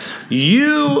sex, yes.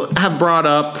 You have brought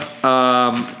up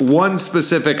one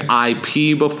specific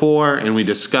IP before, and we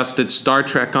discussed it, Star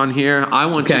Trek, on here. I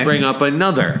want to bring up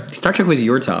another. Star Trek was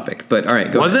your topic, but all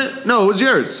right, go ahead. Was it? No, it was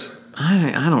yours.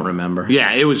 I don't remember.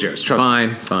 Yeah, it was yours. Trust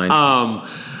me. Fine.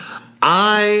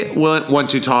 I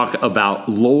want to talk about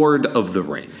Lord of the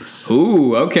Rings.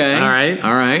 Ooh, okay.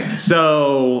 All right.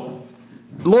 So...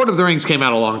 Lord of the Rings came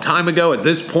out a long time ago. At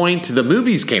this point, the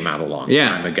movies came out a long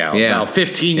time ago. Yeah. About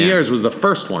 15 years was the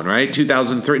first one, right?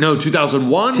 2003. No,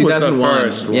 2001 was the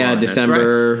first one. Yeah,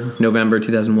 December, November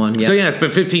 2001. Yeah. So, it's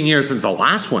been 15 years since the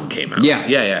last one came out.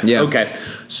 Yeah. Okay.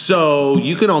 So,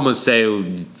 you could almost say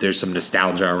there's some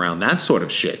nostalgia around that sort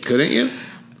of shit, couldn't you?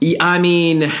 I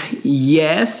mean,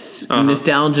 yes,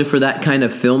 nostalgia for that kind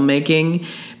of filmmaking,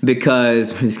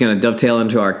 because it's going to dovetail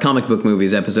into our comic book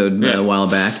movies episode a while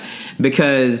back.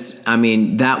 Because, I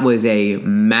mean, that was a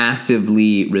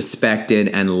massively respected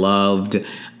and loved,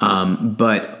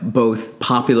 but both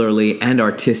popularly and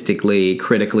artistically,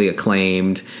 critically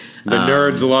acclaimed. The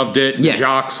nerds loved it. Yes. The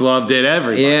jocks loved it.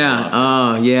 Everybody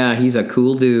loved it. Yeah. He's a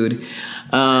cool dude.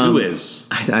 Who is?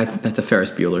 That's a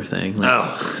Ferris Bueller thing.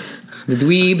 The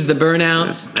dweebs, the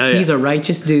burnouts. Oh, yeah. He's a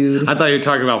righteous dude. I thought you were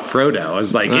talking about Frodo. I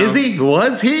was like, is he?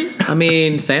 Was he? I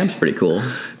mean, Sam's pretty cool.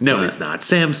 No, he's not.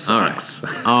 Sam sucks.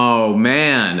 Right. Oh,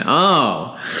 man.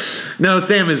 Oh. No,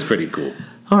 Sam is pretty cool.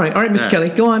 All right, Mr. Kelly.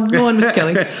 Go on, Mr.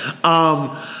 Kelly.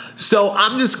 So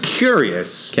I'm just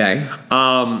curious. Okay.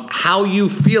 How you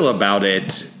feel about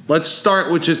it. Let's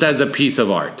start with just as a piece of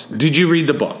art. Did you read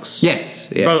the books?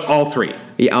 Yes. All three?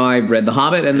 Yeah, I read The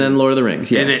Hobbit and then Lord of the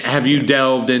Rings, yes. And have you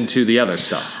delved into the other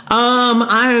stuff?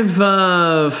 I've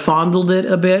fondled it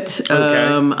a bit.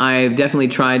 Okay. I've definitely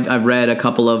tried. I've read a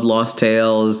couple of Lost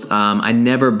Tales. I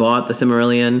never bought the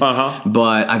Silmarillion,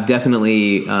 but I've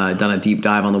definitely done a deep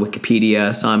dive on the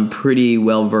Wikipedia, so I'm pretty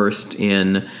well versed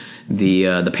in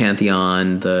the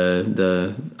pantheon,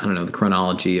 the I don't know, the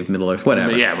chronology of Middle Earth,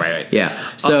 whatever. Yeah, right. Yeah.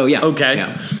 So okay.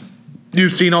 Yeah.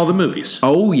 You've seen all the movies?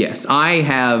 Oh yes, I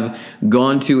have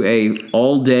gone to a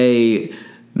all-day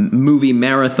movie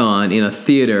marathon in a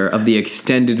theater of the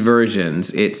extended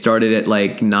versions. It started at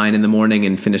 9 a.m.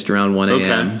 and finished around 1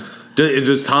 a.m.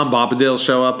 Does Tom Bombadil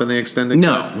show up in the extended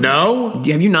cut? No?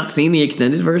 Have you not seen the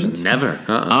extended versions? Never.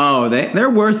 Oh, they're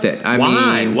worth it.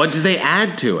 Why? What do they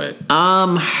add to it?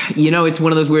 It's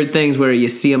one of those weird things where you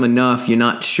see them enough, you're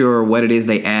not sure what it is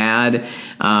they add.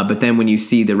 But then when you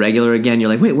see the regular again, you're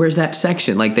like, wait, where's that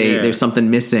section? Like there's something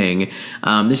missing.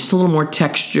 There's just a little more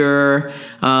texture.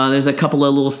 There's a couple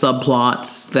of little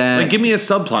subplots that. Give me a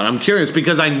subplot. I'm curious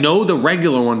because I know the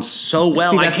regular one so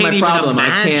well. See, that's I can't my problem. Even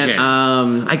imagine.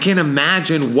 I can't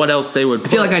imagine what else they would put.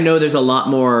 I feel like I know there's a lot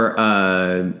more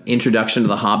introduction to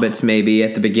the hobbits maybe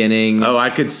at the beginning. Oh, I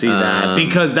could see that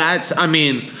because that's.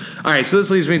 All right, so this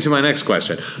leads me to my next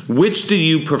question. Which do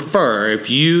you prefer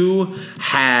if you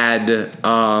had,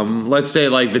 let's say,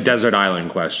 like the desert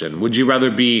island question? Would you rather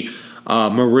be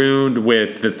marooned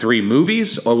with the 3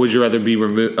 movies, or would you rather be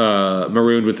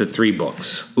marooned with the 3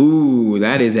 books? Ooh,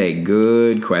 that is a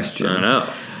good question. I know.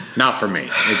 Not for me.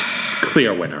 It's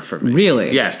clear winner for me.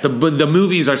 Really? Yes, the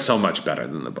movies are so much better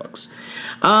than the books.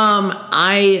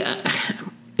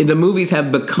 The movies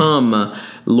have become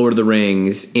Lord of the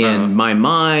Rings in my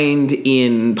mind,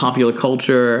 in popular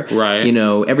culture. Right.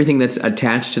 Everything that's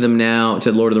attached to them now,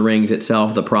 to Lord of the Rings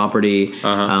itself, the property,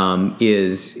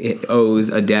 it owes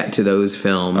a debt to those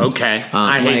films. Okay.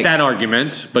 I hate that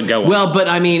argument, but go on. Well, but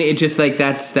it's just like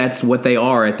that's what they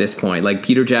are at this point. Like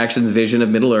Peter Jackson's vision of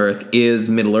Middle Earth is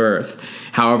Middle Earth.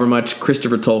 However much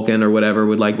Christopher Tolkien or whatever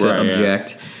would like to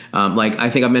object. Yeah. I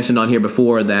think I've mentioned on here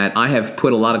before that I have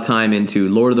put a lot of time into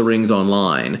Lord of the Rings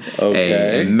Online,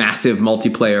 a massive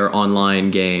multiplayer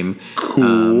online game.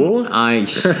 Cool.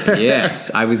 Yes,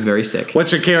 I was very sick.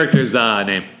 What's your character's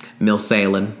name?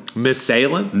 Milsalin. Miss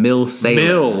Salin?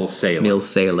 Milsalin.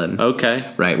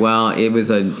 Okay. Right. Well, it was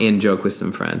an in-joke with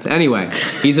some friends. Anyway,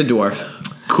 he's a dwarf.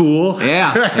 Cool.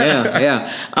 Yeah.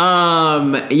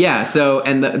 So,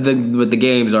 and the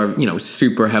games are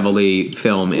super heavily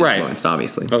film influenced,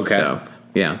 obviously. Okay. So,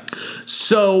 yeah.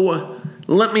 So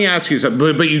let me ask you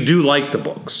something. But you do like the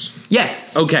books?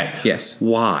 Yes. Okay. Yes.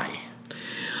 Why?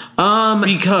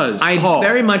 Because I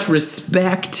very much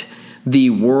respect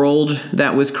the world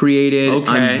that was created. Okay.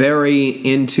 I'm very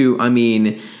into.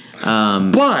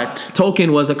 But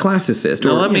Tolkien was a classicist.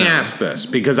 Now let me ask this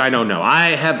because I don't know.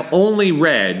 I have only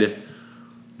read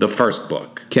the first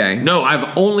book. Okay. No,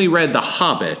 I've only read The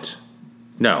Hobbit.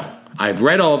 No, I've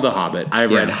read all of The Hobbit.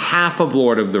 I've read half of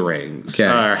Lord of the Rings,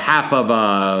 or half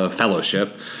of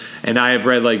Fellowship, and I have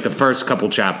read like the first couple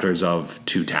chapters of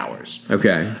Two Towers.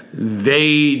 Okay.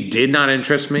 They did not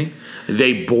interest me.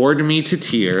 They bored me to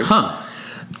tears.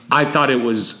 I thought it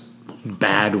was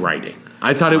bad writing.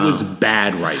 I thought it was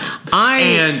bad writing.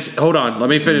 And hold on, let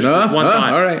me finish with one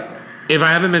thought. All right. If I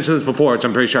haven't mentioned this before, which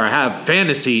I'm pretty sure I have,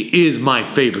 fantasy is my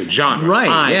favorite genre. Right.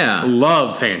 I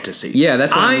love fantasy. Yeah,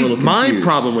 that's why I'm a little confused. My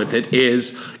problem with it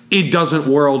is it doesn't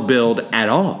world build at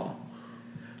all.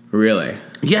 Really?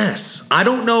 Yes. I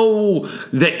don't know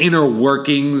the inner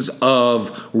workings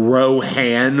of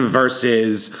Rohan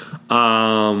versus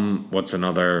what's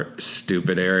another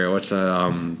stupid area? What's there's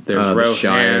Rohan. The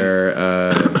Shire.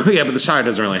 Yeah, but the Shire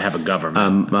doesn't really have a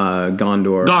government.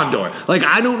 Gondor. Like,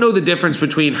 I don't know the difference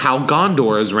between how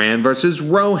Gondor is ran versus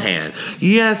Rohan.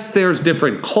 Yes, there's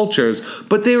different cultures,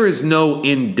 but there is no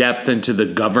in-depth into the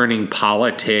governing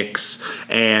politics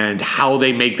and how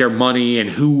they make their money and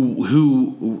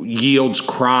who yields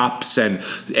crops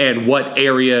and what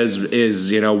areas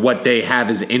is what they have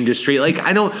as industry. Like,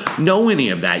 I don't know any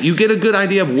of that. You get a good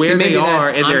idea of where they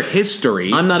are in their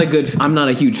history. I'm not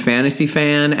a huge fantasy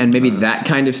fan, and maybe that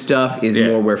kind of stuff is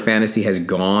more where fantasy has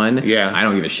gone. Yeah, I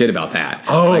don't give a shit about that.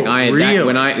 Oh,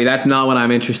 really? That's not what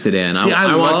I'm interested in. See,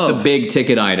 I want the big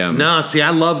ticket items. No, see, I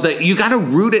love that. You got to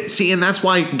root it. See, and that's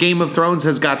why Game of Thrones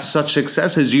has got such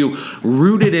success, is you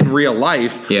root it in real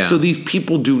life. Yeah. So these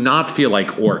people do not feel like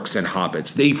orcs and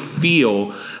hobbits. They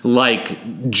feel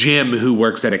like Jim, who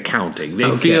works at accounting.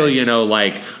 They feel,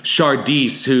 like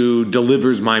Chardis, who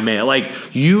delivers my mail. Like,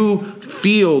 you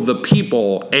feel the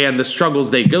people and the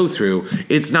struggles they go through.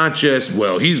 It's not just,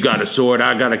 well, he's got a sword,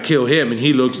 I gotta kill him, and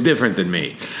he looks different than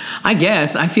me. I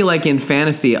guess. I feel like in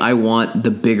fantasy, I want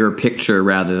the bigger picture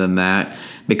rather than that.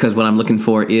 Because what I'm looking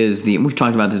for is we've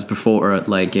talked about this before,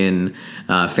 like in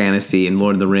fantasy and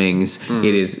Lord of the Rings,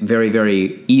 it is very,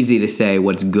 very easy to say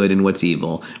what's good and what's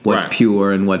evil, what's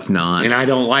pure and what's not. And I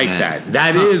don't like that.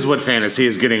 That is what fantasy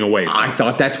is getting away from. I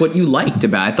thought that's what you liked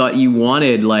about it. I thought you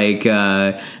wanted, like,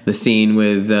 the scene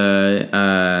with, Elisar.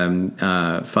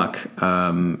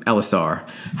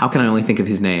 How can I only think of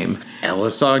his name?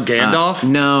 Elisar? Gandalf?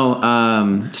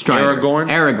 No, Strider. Aragorn?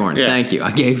 Aragorn, thank you.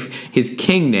 I gave his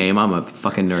king name. I'm a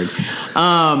fucking fucking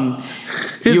nerd.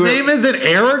 His name isn't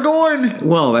Aragorn?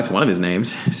 Well, that's one of his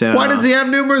names. So why does he have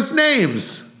numerous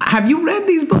names? Have you read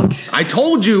these books? I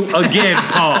told you again,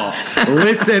 Paul.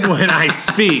 Listen when I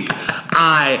speak.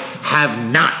 I have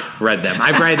not read them.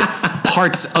 I've read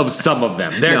parts of some of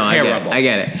them. They're terrible. I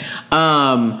get it.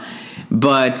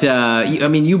 But I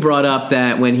mean, you brought up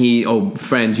that when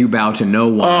friends, you bow to no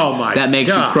one. Oh my! That makes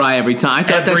you cry every time. I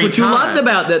thought that's what you loved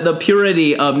about the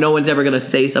purity of no one's ever going to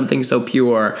say something so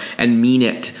pure and mean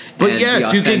it. But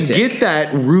yes, you can get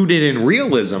that rooted in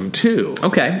realism too.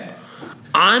 Okay,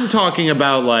 I'm talking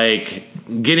about like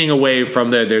getting away from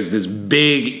there's this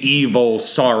big evil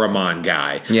Saruman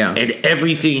guy. Yeah. And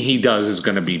everything he does is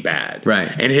going to be bad. Right.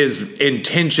 And his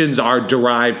intentions are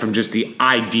derived from just the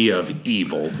idea of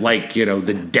evil, like,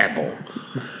 the devil.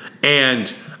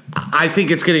 And I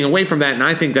think it's getting away from that, and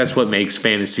I think that's what makes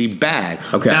fantasy bad.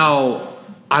 Okay. Now,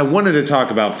 I wanted to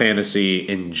talk about fantasy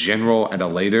in general at a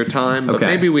later time, but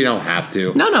maybe we don't have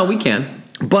to. No, we can.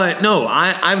 But no,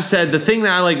 I've said the thing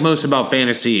that I like most about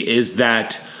fantasy is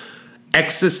that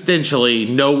existentially,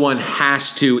 no one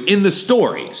has to in the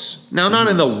stories. Now, not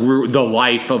in the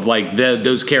life of like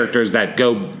those characters that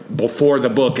go before the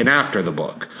book and after the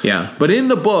book. Yeah. But in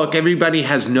the book, everybody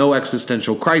has no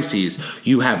existential crises.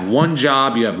 You have one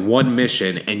job, you have one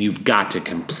mission, and you've got to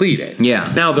complete it.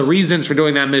 Yeah. Now, the reasons for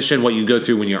doing that mission, what you go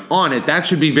through when you're on it, that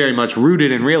should be very much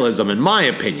rooted in realism, in my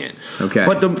opinion. Okay.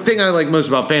 But the thing I like most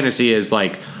about fantasy is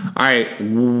like, all right,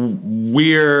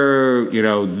 we're,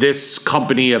 this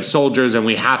company of soldiers, and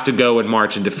we have to go and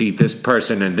march and defeat this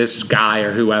person and this guy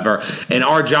or whoever, and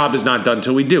our job is not done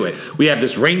till we do it. We have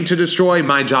this ring to destroy.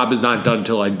 My job is not done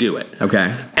till I do it.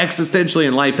 Okay. Existentially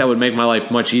in life, that would make my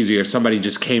life much easier if somebody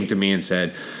just came to me and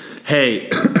said, hey,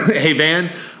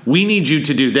 Van, we need you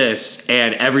to do this,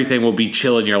 and everything will be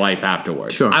chill in your life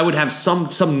afterwards. Sure. I would have some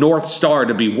North Star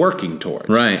to be working towards.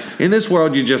 Right. In this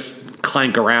world, you just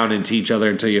clank around into each other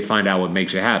until you find out what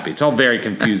makes you happy. It's all very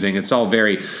confusing. It's all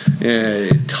very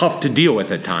tough to deal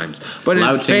with at times. But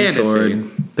slouching in fantasy,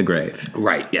 toward the grave.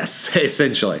 Right, yes,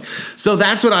 essentially. So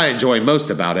that's what I enjoy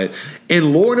most about it.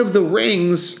 In Lord of the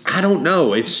Rings, I don't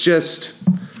know. It's just,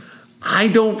 I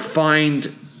don't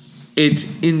find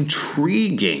it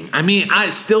intriguing. I mean, I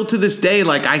still to this day,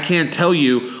 like, I can't tell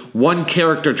you one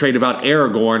character trait about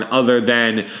Aragorn other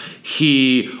than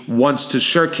he wants to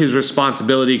shirk his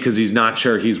responsibility because he's not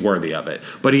sure he's worthy of it.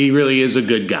 But he really is a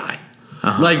good guy.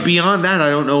 Uh-huh. Like, beyond that, I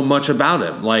don't know much about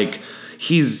him. Like,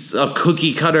 he's a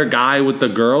cookie cutter guy with the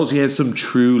girls. He has some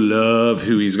true love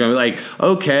who he's going to be like,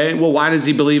 okay, well, why does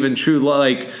he believe in true love?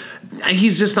 Like,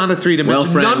 he's just not a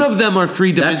three-dimensional. Well, none of them are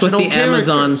three-dimensional. That's what the characters.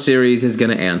 Amazon series is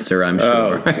going to answer, I'm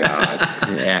sure. Oh, God.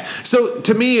 Yeah. So,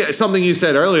 to me, something you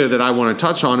said earlier that I want to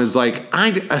touch on is like,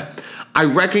 I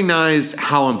recognize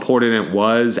how important it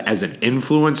was as an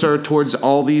influencer towards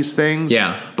all these things.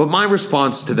 Yeah. But my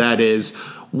response to that is,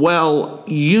 well,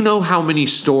 you know how many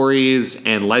stories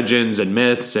and legends and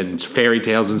myths and fairy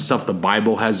tales and stuff the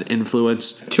Bible has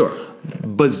influenced? Sure.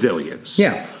 Bazillions.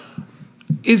 Yeah.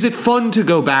 Is it fun to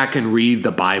go back and read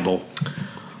the Bible?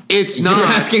 It's not. You're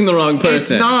asking the wrong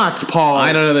person. It's not, Paul.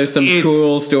 I don't know. There's some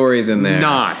cool stories in there.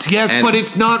 Not. Yes, but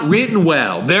it's not written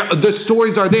well. The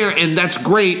stories are there, and that's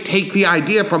great. Take the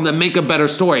idea from them, make a better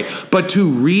story. But to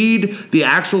read the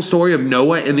actual story of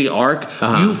Noah and the Ark,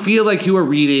 you feel like you are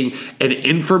reading an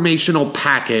informational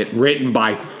packet written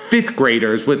by fifth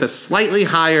graders with a slightly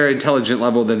higher intelligent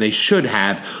level than they should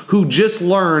have, who just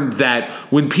learned that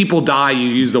when people die, you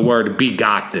use the word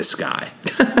begot this guy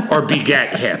or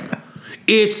beget him.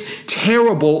 It's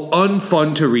terrible,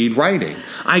 unfun to read writing.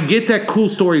 I get that cool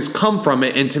stories come from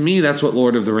it, and to me, that's what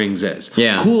Lord of the Rings is.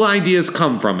 Yeah. Cool ideas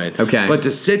come from it. Okay. But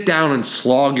to sit down and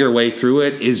slog your way through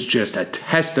it is just a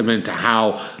testament to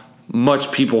how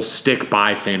much people stick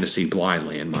by fantasy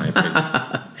blindly, in my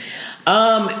opinion.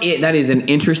 That is an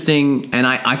interesting, and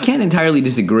I can't entirely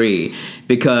disagree,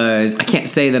 because I can't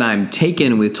say that I'm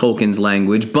taken with Tolkien's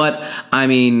language, but I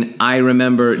mean, I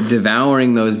remember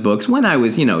devouring those books when I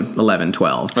was, 11,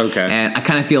 12. Okay. And I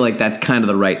kind of feel like that's kind of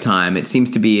the right time. It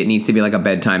needs to be like a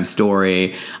bedtime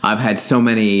story. I've had so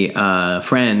many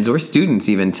friends or students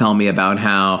even tell me about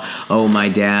how, my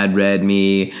dad read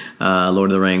me Lord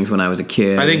of the Rings when I was a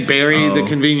kid. I think Barry the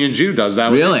Convenient Jew does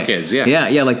that with his kids. Yeah.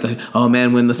 Yeah, like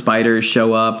when the spiders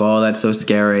show up, that's so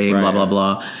scary, right. Blah, blah,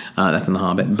 blah. That's in The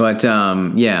Hobbit. But,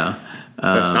 yeah.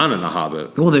 That's not in The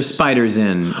Hobbit. Well, there's spiders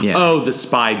in, yeah. Oh, the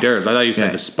spiders. I thought you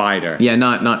said the spider. Yeah,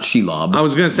 not Shelob. I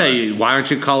was going to say, why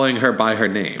aren't you calling her by her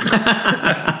name?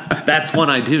 That's one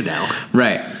I do now.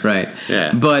 Right.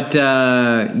 Yeah. But,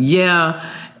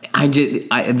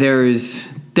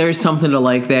 there's something to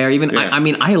like there. Even I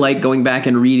mean, I like going back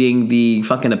and reading the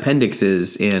fucking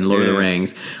appendixes in Lord of the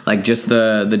Rings, like just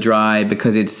the drive,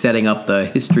 because it's setting up the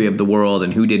history of the world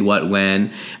and who did what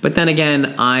when. But then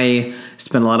again, I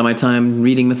spend a lot of my time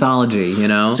reading mythology, you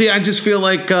know? See, I just feel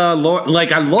like I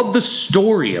love the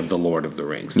story of the Lord of the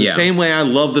Rings. The same way I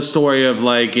love the story of,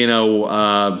 like, you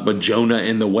know, Jonah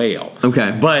and the whale.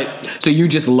 Okay. But so you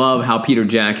just love how Peter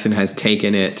Jackson has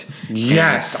taken it.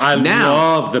 Yes, I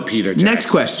love the Peter Jackson next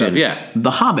question. Stuff. Yeah. The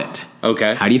Hobbit.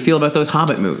 Okay. How do you feel about those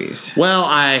Hobbit movies? Well,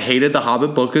 I hated the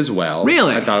Hobbit book as well.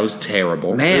 Really? I thought it was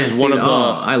terrible. Man, it was one of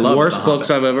the worst books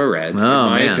I've ever read, in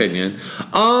my opinion.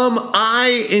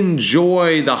 I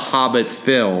enjoy the Hobbit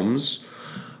films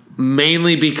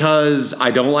mainly because I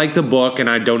don't like the book and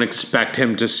I don't expect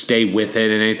him to stay with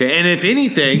it and anything. And if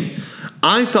anything,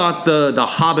 I thought the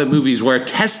Hobbit movies were a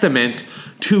testament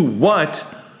to what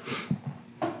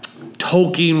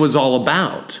Tolkien was all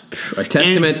about. A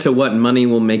testament to what money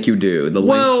will make you do, the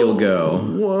lengths you'll go.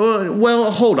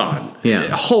 Well, hold on. Yeah.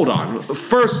 Hold on.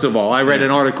 First of all, I read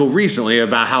an article recently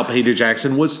about how Peter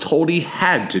Jackson was told he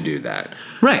had to do that.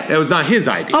 Right. That was not his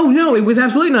idea. Oh, no, it was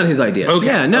absolutely not his idea. Okay.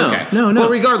 Yeah, no. But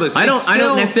regardless, I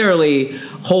don't necessarily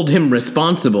hold him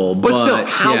responsible, but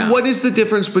still, what is the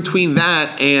difference between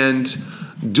that and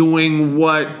doing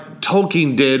what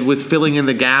Tolkien did with filling in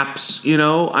the gaps? You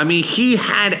know, I mean, he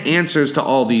had answers to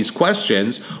all these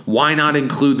questions. Why not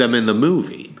include them in the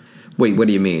movie? Wait, what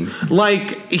do you mean?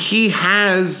 Like, he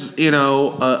has, you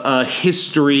know, a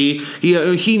history.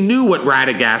 He knew what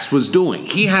Radagast was doing.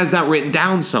 He has that written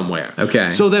down somewhere. Okay.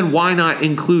 So then why not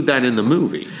include that in the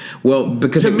movie? Well,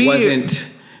 because it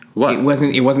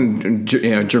wasn't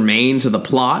germane to the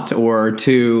plot or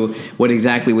to what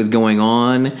exactly was going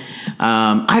on.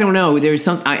 I don't know. There's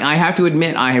some. I have to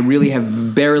admit, I really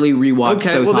have barely rewatched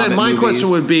those Hobbit then my movies. question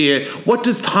would be, what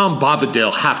does Tom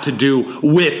Bombadil have to do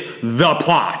with the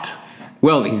plot?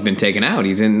 Well, he's been taken out.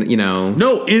 He's in, you know...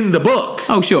 No, in the book.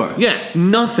 Oh, sure. Yeah,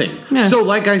 nothing. Yeah. So,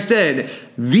 like I said,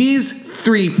 these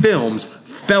three films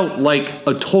felt like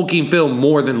a Tolkien film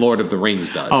more than Lord of the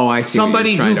Rings does. Oh, I see.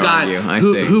 Somebody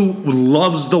who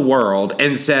loves the world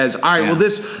and says, all right, well,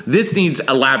 this needs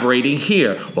elaborating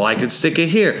here. Well, I could stick it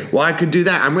here. Well, I could do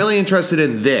that. I'm really interested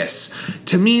in this.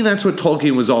 To me, that's what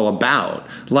Tolkien was all about.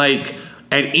 Like,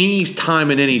 at any time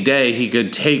and any day, he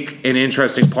could take an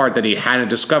interesting part that he hadn't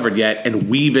discovered yet and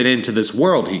weave it into this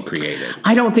world he created.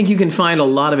 I don't think you can find a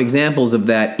lot of examples of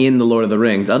that in The Lord of the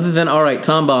Rings, other than, all right,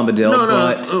 Tom Bombadil.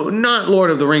 No, not Lord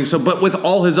of the Rings. But with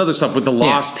all his other stuff, with the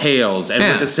Lost Tales and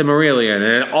with the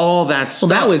Silmarillion and all that stuff.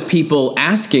 Well, that was people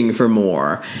asking for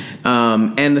more.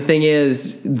 And the thing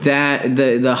is that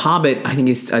the Hobbit, I think,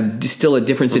 is still a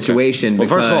different situation. Well,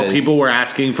 first of all, people were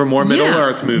asking for more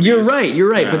Middle-earth movies. You're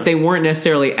right, but they weren't necessarily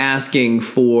asking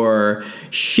for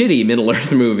shitty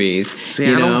Middle-earth movies. See,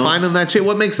 I don't find them that shit.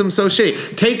 What makes them so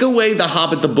shitty? Take away The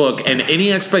Hobbit the book and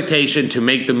any expectation to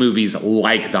make the movies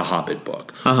like The Hobbit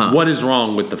book. What is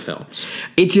wrong with the films?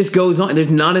 It just goes on. There's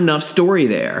not enough story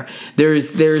there.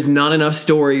 There's not enough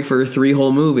story for 3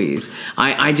 whole movies.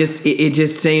 I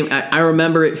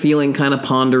remember it feeling kind of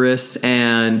ponderous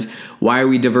and why are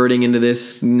we diverting into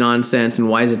this nonsense and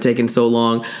why is it taking so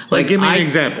long? Like give me an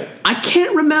example. I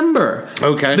can't remember.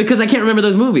 Okay. Because I can't remember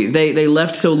those movies. They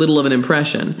left so little of an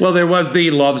impression. Well, there was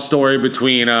the love story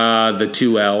between the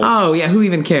 2 elves. Oh, yeah, who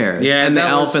even cares? Yeah, and the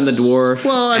elf and the dwarf.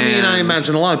 Well, I mean, I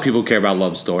imagine a lot of people care about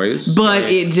love stories. But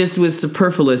it just was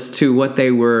superfluous to what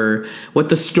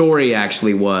the story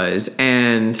actually was.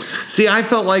 And see, I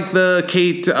felt like the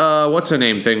Kate, what's her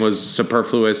name thing was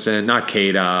superfluous, and not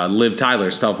Kate, Liv Tyler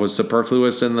stuff was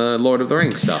superfluous in the Lord of the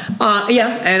Rings stuff.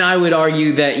 Yeah, and I would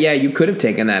argue that, you could have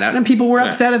taken that out. And people were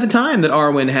upset at the time that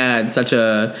Arwen had such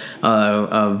a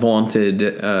vaunted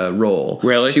role.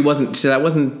 Really? That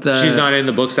wasn't... She's not in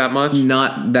the books that much?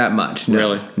 Not that much, no.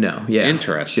 Really? No, yeah.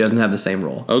 Interesting. She doesn't have the same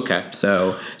role. Okay.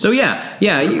 So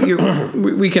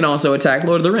we can also attack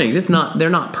Lord of the Rings. They're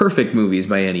not perfect movies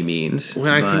by any means. Well,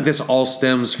 I think this all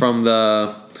stems from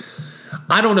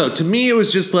I don't know. To me, it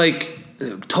was just like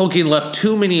Tolkien left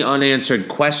too many unanswered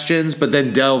questions, but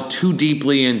then delved too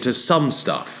deeply into some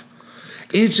stuff.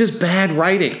 It's just bad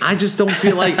writing. I just don't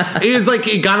feel like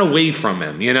it got away from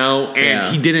him,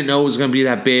 and he didn't know it was going to be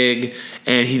that big.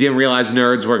 and he didn't realize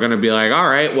nerds were going to be like, all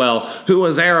right, well, who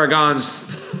was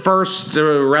Aragorn's first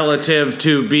relative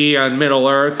to be on Middle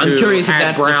Earth? I'm curious if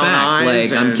that's the fact.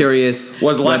 Like, I'm curious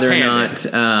whether or not.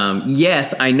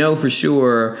 Yes, I know for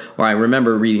sure, or I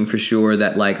remember reading for sure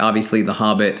that, like, obviously The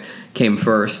Hobbit came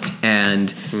first,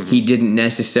 and he didn't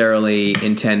necessarily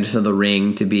intend for the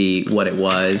ring to be what it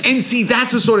was. And see,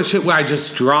 that's the sort of shit where I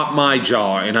just drop my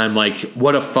jaw and I'm like,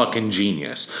 what a fucking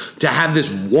genius. To have this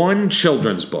one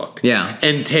children's book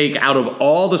and take out of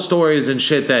all the stories and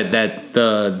shit that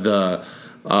the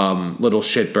little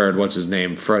shitbird, what's his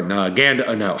name?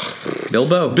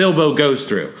 Bilbo goes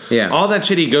through. Yeah. All that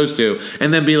shit he goes through,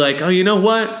 and then be like, oh, you know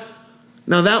what?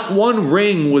 Now that one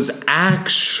ring was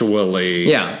actually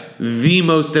the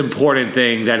most important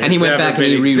thing that has ever been. And he went back and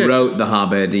he rewrote The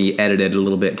Hobbit. He edited it a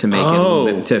little bit to make it a little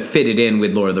bit, to fit it in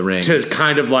with Lord of the Rings. To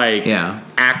kind of like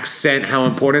accent how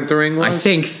important the ring was? I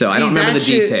think so. See, I don't remember the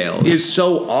details. Is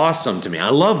so awesome to me. I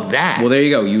love that. Well, there you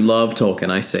go. You love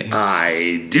Tolkien, I see.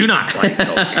 I do not like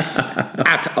Tolkien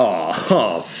at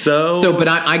all. So, but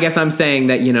I guess I'm saying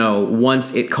that, you know,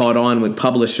 once it caught on with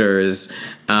publishers,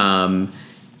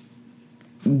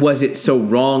 was it so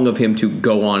wrong of him to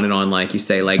go on and on, like you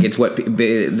say? Like, it's what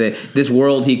this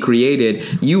world he created.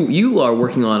 You are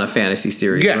working on a fantasy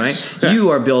series, right? Yeah. You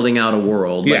are building out a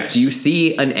world. Yes. Like, do you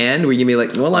see an end where you can be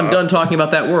like, well, I'm done talking about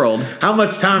that world? How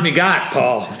much time you got,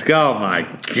 Paul? Oh my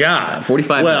God,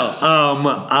 45 minutes.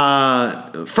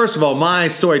 First of all, my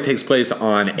story takes place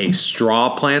on a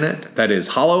straw planet that is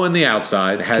hollow in the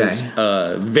outside, has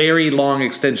a very long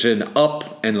extension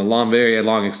up and a very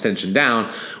long extension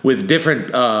down, with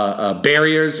different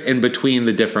barriers in between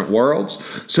the different worlds.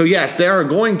 So yes, there are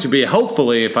going to be,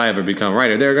 hopefully, if I ever become a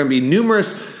writer, there are going to be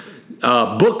numerous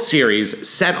book series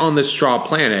set on this straw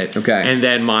planet. Okay. And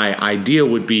then my idea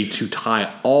would be to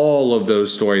tie all of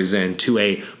those stories into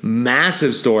a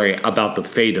massive story about the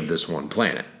fate of this one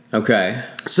planet. Okay.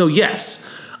 So yes,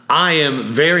 I am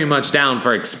very much down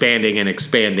for expanding and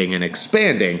expanding and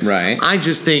expanding. Right. I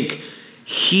just think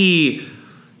he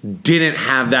didn't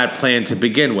have that plan to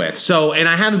begin with. So, and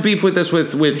I have a beef with this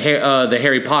with the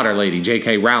Harry Potter lady,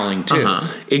 J.K. Rowling, too.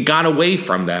 It got away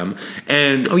from them.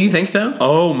 And oh, you think so?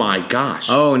 Oh, my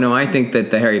gosh. Oh, no, I think that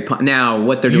the Harry Potter... Now,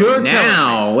 what they're doing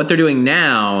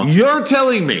now... You're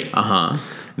telling me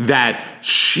that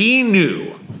she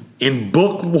knew in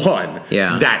book one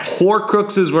that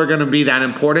Horcruxes were going to be that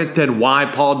important, then why,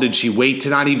 Paul, did she wait to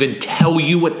not even tell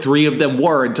you what 3 of them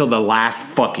were until the last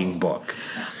fucking book?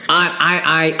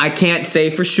 I can't say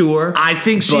for sure. I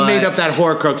think she made up that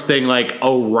Horcrux thing like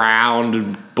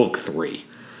around book 3.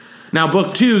 Now book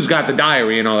 2's got the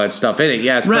diary and all that stuff in it,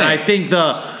 yes. Right.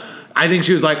 But I think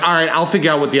she was like, all right, I'll figure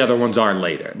out what the other ones are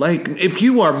later. Like, if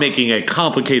you are making a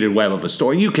complicated web of a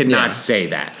story, you cannot say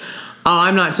that.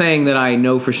 I'm not saying that I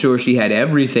know for sure she had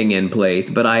everything in place,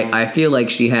 but I feel like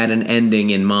she had an ending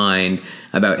in mind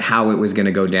about how it was going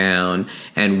to go down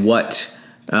and what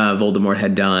Voldemort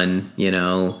had done, you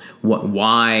know,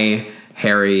 why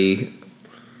Harry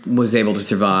was able to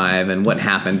survive and what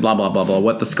happened, blah, blah, blah, blah,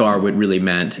 what the scar would really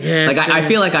meant. Yeah, like, I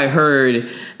feel like I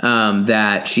heard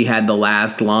that she had the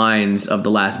last lines of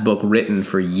the last book written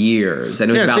for years, and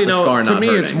it was about the scar not hurting.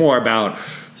 To me, it's more about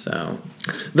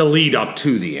the lead up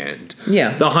to the end.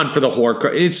 Yeah. The hunt for the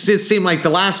Horcrux. It seemed like the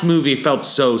last movie felt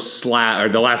so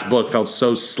the last book felt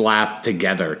so slapped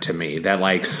together to me that,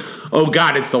 like, oh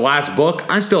God, it's the last book?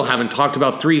 I still haven't talked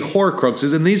about 3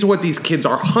 Horcruxes, and these are what these kids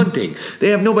are hunting. They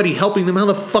have nobody helping them. How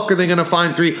the fuck are they going to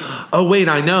find 3? Oh, wait,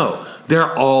 I know.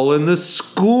 They're all in the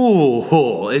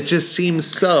school. It just seems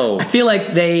so. I feel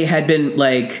like they had been,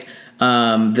 like...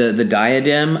 the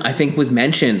diadem, I think, was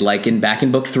mentioned like back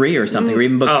in book 3 or something, or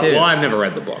even book 2. Well, I've never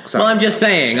read the books. Well, I'm just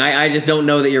saying, I just don't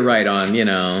know that you're right on, you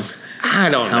know. I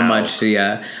don't know how much.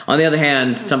 Yeah. On the other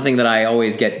hand, something that I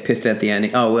always get pissed at the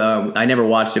ending. I never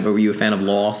watched it, but were you a fan of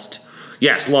Lost?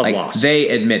 Yes, Lost. They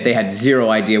admit they had zero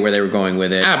idea where they were going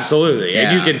with it. Absolutely,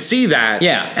 and you can see that.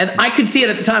 Yeah, and I could see it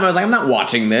at the time. I was like, I'm not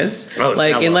watching this.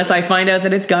 Unless I find out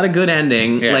that it's got a good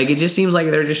ending. Yeah. Like, it just seems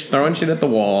like they're just throwing shit at the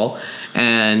wall.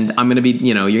 And I'm gonna be,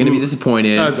 you're gonna be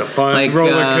disappointed. That was a fun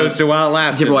roller coaster while it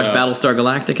lasted. Did you ever watch Battlestar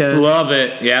Galactica? Love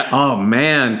it. Yeah. Oh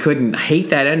man, couldn't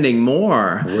hate that ending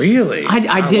more. Really?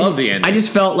 I did. Love the ending. I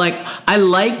just felt like I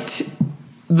liked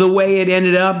the way it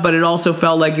ended up, but it also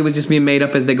felt like it was just being made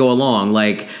up as they go along.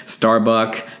 Like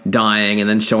Starbuck dying and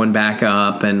then showing back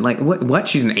up, and like what?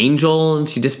 She's an angel and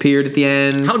she disappeared at the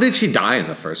end. How did she die in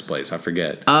the first place? I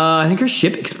forget. I think her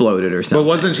ship exploded or something. But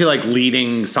wasn't she like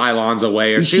leading Cylons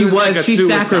away? Or she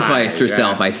sacrificed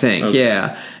herself, I think. Okay.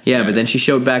 Yeah. Yeah, but then she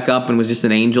showed back up and was just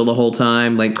an angel the whole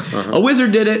time. Like, a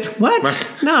wizard did it. What?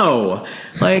 No.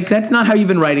 Like, that's not how you've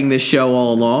been writing this show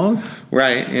all along.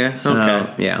 Right, yeah. So,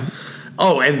 okay. Yeah.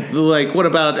 Oh, and like, what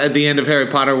about at the end of Harry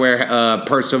Potter where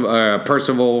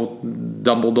Percival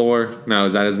Dumbledore? No,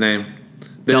 is that his name?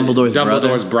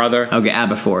 Dumbledore's brother. Okay,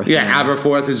 Aberforth. Yeah,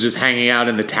 Aberforth is just hanging out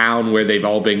in the town where they've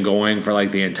all been going for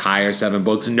like the entire 7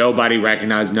 books. Nobody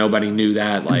recognized, nobody knew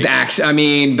that. Like, I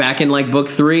mean, back in like book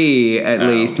 3, at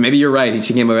least. Maybe you're right.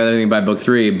 She came up with everything by book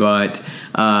 3, but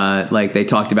like they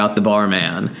talked about the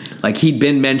barman. Like he'd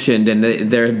been mentioned, and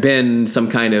there had been some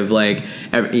kind of like,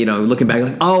 looking back,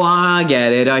 like, oh, I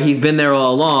get it. He's been there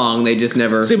all along. They just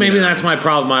never. See, maybe that's my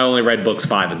problem. I only read books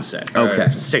 5 and 6. Okay,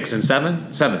 6 and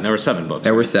 7. 7. There were 7 books.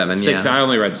 There were 7. 6. Yeah. I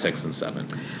only read 6 and 7.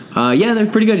 Yeah, they're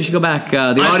pretty good. You should go back.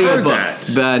 The audio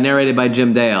books narrated by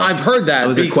Jim Dale. I've heard that.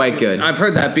 Those are quite good. I've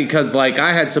heard that because like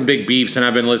I had some big beefs and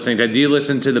I've been listening to. Do you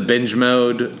listen to the Binge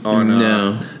Mode on?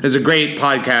 No. There's a great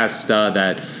podcast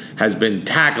that has been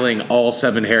tackling all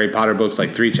 7 Harry Potter books, like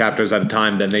 3 chapters at a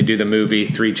time. Then they do the movie,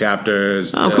 3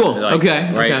 chapters. Oh, cool.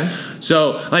 Okay. Right. Okay.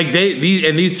 So like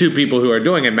these 2 people who are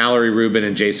doing it, Mallory Rubin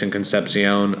and Jason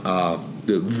Concepcion.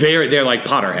 They're like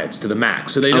Potterheads to the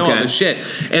max, so they know all this shit,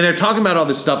 and they're talking about all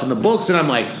this stuff in the books, and I'm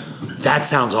like, that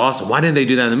sounds awesome. Why didn't they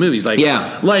do that in the movies? Like,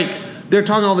 like they're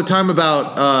talking all the time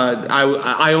about.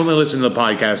 I only listen to the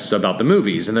podcast about the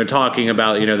movies, and they're talking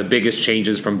about the biggest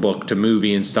changes from book to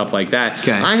movie and stuff like that.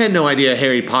 Okay. I had no idea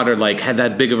Harry Potter like had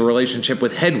that big of a relationship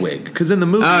with Hedwig, because in the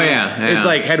movie, it's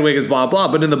like Hedwig is blah blah,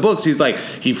 but in the books he's like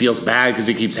he feels bad because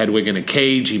he keeps Hedwig in a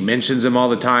cage. He mentions him all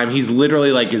the time. He's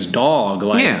literally like his dog.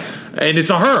 Like, and it's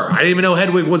a her. I didn't even know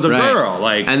Hedwig was a girl.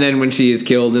 Like, and then when she is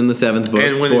killed in the 7th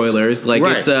book, spoilers. Like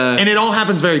it's and it all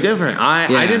happens very different.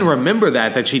 I didn't remember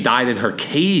that she died in her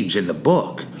cage in the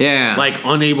book. Yeah, like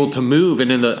unable to move.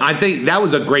 And I think that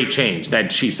was a great change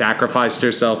that she sacrificed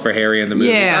herself for Harry in the movie.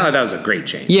 Yeah, that was a great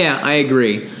change. Yeah, I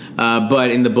agree.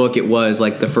 But in the book, it was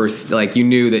like the first, like you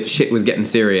knew that shit was getting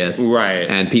serious, right?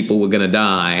 And people were gonna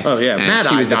die. Oh yeah, and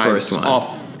she was the first one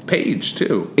off page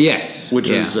too. Yes, which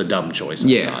was a dumb choice.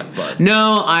 I thought, but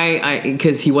no, I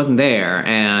because he wasn't there,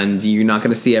 and you're not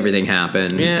going to see everything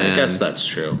happen. Yeah, I guess that's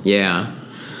true. Yeah.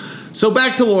 So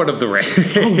back to Lord of the Rings.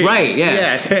 Oh, right.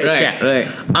 Yes. Right.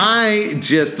 I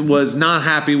just was not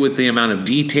happy with the amount of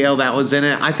detail that was in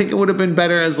it. I think it would have been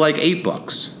better as like 8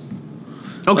 books.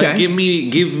 Okay. Like,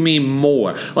 give me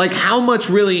more. Like how much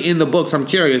really in the books? I'm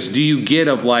curious. Do you get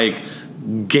of like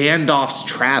Gandalf's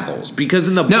travels? Because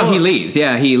in the book, he leaves.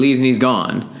 Yeah, he leaves and he's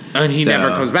gone. And he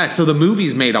never comes back. So the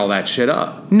movies made all that shit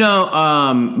up. No,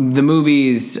 the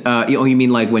movies. You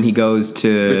mean like when he goes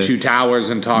to the 2 towers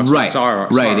and talks to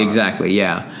Saruman? Right, exactly.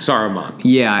 Yeah, Saruman.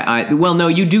 Yeah. Well, no,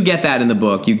 you do get that in the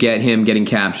book. You get him getting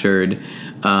captured.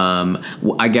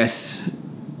 I guess.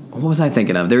 What was I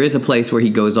thinking of? There is a place where he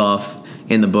goes off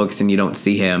in the books and you don't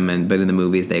see him, but in the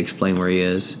movies they explain where he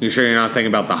is. You sure you're not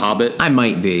thinking about The Hobbit? I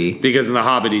might be. Because in The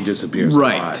Hobbit he disappears.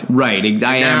 Right.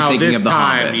 I am thinking of The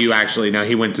Hobbit. You actually know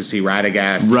he went to see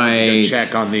Radagast. Right. To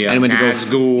check on the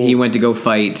Nazgul. He went to go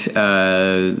fight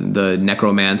the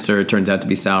necromancer. It turns out to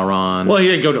be Sauron. Well, he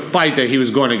didn't go to fight there. He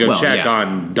was going to go check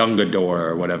on Dungador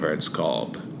or whatever it's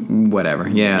called. Whatever.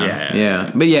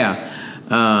 Yeah.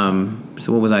 But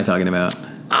so what was I talking about?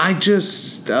 I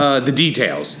just the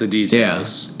details,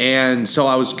 and so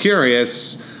I was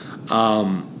curious.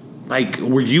 Like,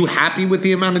 were you happy with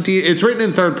the amount of detail? It's written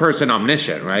in 3rd person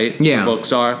omniscient, right? Yeah, the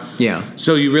books are. Yeah,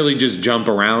 so you really just jump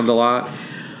around a lot.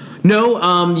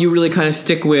 No, you really kind of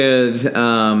stick with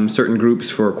certain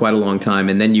groups for quite a long time,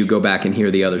 and then you go back and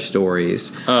hear the other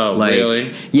stories. Oh,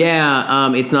 really?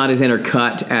 Yeah, it's not as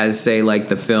intercut as, say, like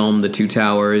the film The 2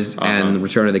 Towers and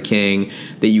Return of the King,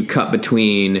 that you cut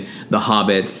between the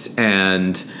Hobbits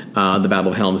and the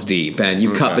Battle of Helm's Deep, and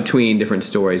you cut between different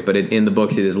stories, but in the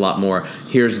books it is a lot more,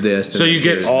 here's this. So you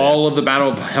get all of the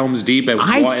Battle of Helm's Deep in one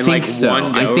go round?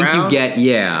 I think you get,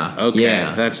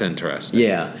 Okay, that's interesting.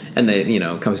 Yeah, and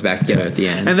then, comes back together at the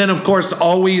end. And then, of course,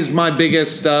 always my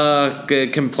biggest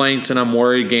complaints, and I'm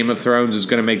worried Game of Thrones is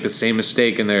going to make the same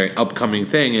mistake in their upcoming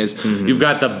thing, is you've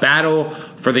got the battle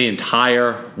for the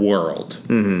entire world.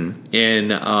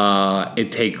 And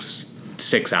it takes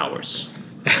 6 hours.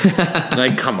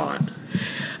 Like, come on.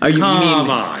 Are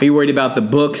you worried about the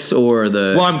books or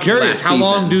the? Well, I'm curious. How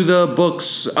long do the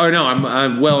books? Oh no,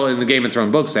 I'm in the Game of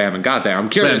Thrones books they haven't got there. I'm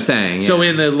curious. What I'm saying. Yeah. So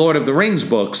in the Lord of the Rings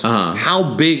books,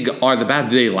 how big are the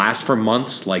battles? Do they last for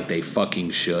months like they fucking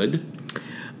should?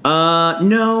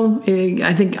 No.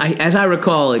 I think, as I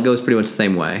recall, it goes pretty much the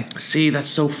same way. See, that's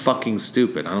so fucking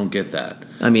stupid. I don't get that.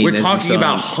 I mean, we're talking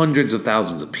about hundreds of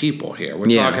thousands of people here. We're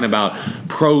talking about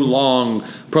prolonged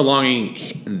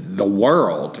prolonging the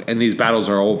world, and these battles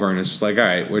are over, and it's just like, all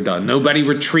right, we're done. Nobody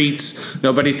retreats.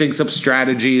 Nobody thinks up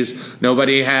strategies.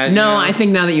 Nobody had. No, I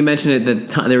think now that you mention it,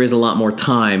 that there is a lot more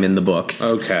time in the books.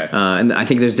 Okay, and I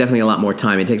think there's definitely a lot more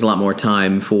time. It takes a lot more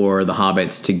time for the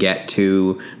hobbits to get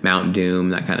to Mount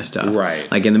Doom, that kind of stuff.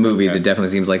 Right. Like in the movies, it definitely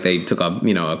seems like they took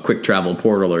a quick travel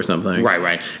portal or something.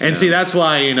 Right. So. And see, that's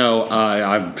why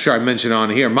I'm sure I mentioned on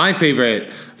here my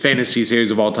favorite fantasy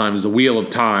series of all time is The Wheel of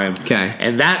Time. Okay.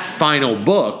 And that final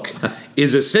book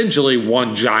is essentially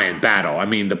one giant battle. I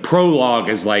mean, the prologue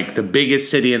is like the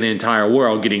biggest city in the entire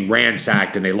world getting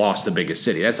ransacked and they lost the biggest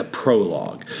city. That's a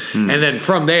prologue. And then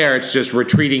from there, it's just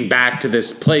retreating back to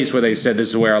this place where they said this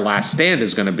is where our last stand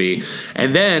is going to be.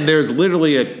 And then there's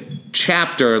literally a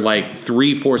chapter like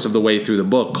 3/4 of the way through the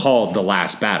book called The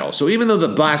Last Battle. So even though the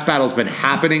last battle's been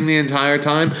happening the entire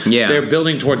time, they're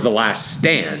building towards the last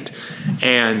stand.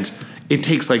 And it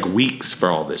takes like weeks for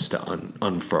all this to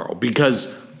unfurl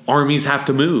because armies have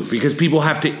to move, because people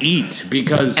have to eat,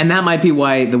 because... And that might be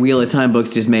why the Wheel of Time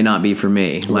books just may not be for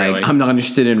me. Like, really? I'm not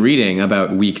interested in reading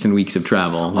about weeks and weeks of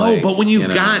travel. Like, but when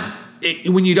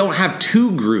when you don't have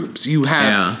 2 groups, you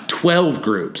have 12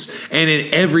 groups. And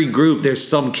in every group, there's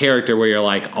some character where you're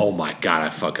like, oh my God, I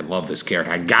fucking love this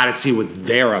character. I gotta see what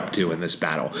they're up to in this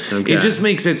battle. Okay. It just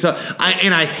makes it so...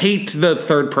 I hate the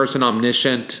third-person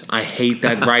omniscient. I hate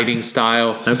that writing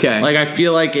style. Okay. Like, I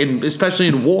feel like, especially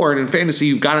in war and in fantasy,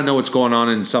 you've got to know what's going on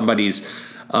in somebody's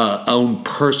own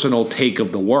personal take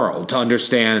of the world to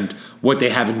understand what they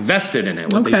have invested in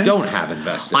it, what they don't have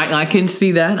invested in it. I can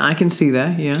see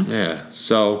that. Yeah. Yeah.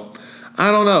 So,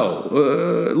 I don't know.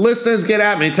 Listeners, get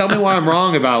at me. Tell me why I'm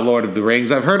wrong about Lord of the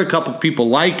Rings. I've heard a couple people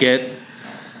like it.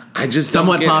 I just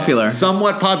somewhat popular.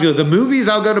 Somewhat popular. The movies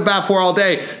I'll go to bat for all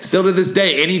day. Still to this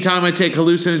day, anytime I take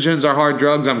hallucinogens or hard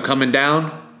drugs, I'm coming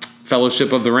down.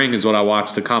 Fellowship of the Ring is what I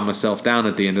watch to calm myself down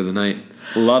at the end of the night.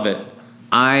 Love it.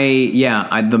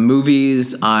 The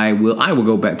movies I will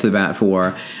go back to the bat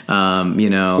for.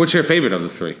 What's your favorite of the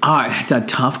 3? It's a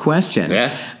tough question.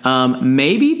 Yeah.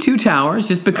 Maybe Two Towers,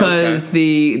 just because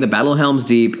the Battle of Helm's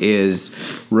Deep is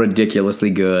ridiculously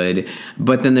good.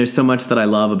 But then there's so much that I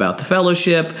love about the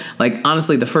Fellowship. Like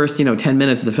honestly, the first 10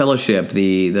 minutes of the Fellowship,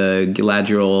 the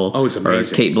Galadriel, it's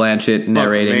amazing. Kate Blanchett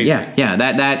narrating.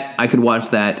 That I could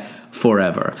watch that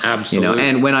forever. Absolutely.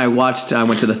 And when I went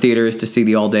to the theaters to see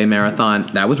the all-day marathon.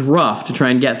 That was rough to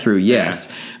try and get through,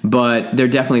 yes. But there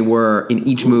definitely were in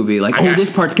each movie this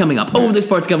part's coming up. Oh, this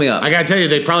part's coming up. I gotta tell you,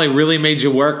 they probably really made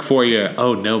you work for you.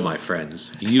 Oh no, my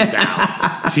friends. You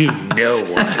bow to no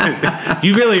one.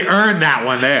 You really earned that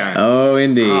one there. Oh,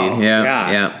 indeed.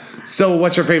 Yeah. So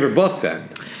what's your favorite book then?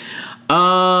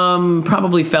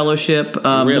 Probably Fellowship.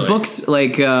 Really? The books,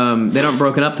 they aren't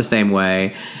broken up the same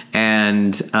way.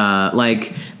 And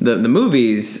the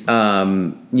movies,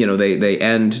 they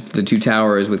end the Two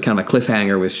Towers with kind of a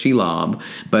cliffhanger with Shelob,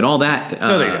 but all that.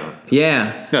 No, they don't.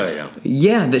 Yeah. No, they don't.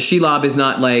 Yeah, the Shelob is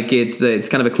not it's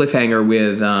kind of a cliffhanger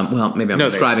with. Maybe I'm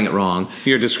describing it wrong.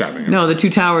 You're describing it. No, the Two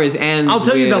Towers ends. I'll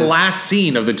tell you the last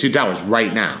scene of the Two Towers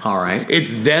right now. All right.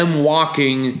 It's them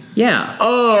walking. Yeah.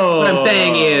 Oh. What I'm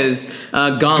saying is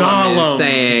Gollum is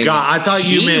saying I thought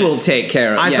she will take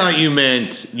care of. I thought you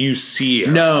meant you see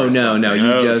her. No.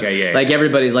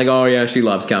 Everybody's like, oh yeah,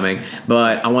 Shelob's coming.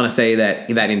 But I want to say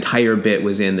that entire bit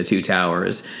was in the Two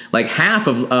Towers. Like half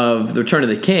of the Return of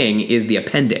the King is the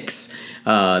appendix.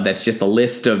 That's just a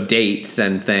list of dates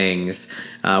and things,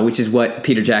 which is what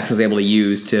Peter Jackson was able to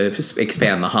use to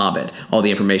expand The Hobbit, all the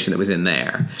information that was in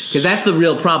there. Because that's the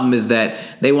real problem, is that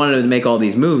they wanted to make all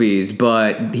these movies,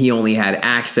 but he only had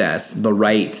the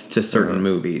rights to certain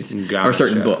movies or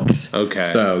certain books. Okay.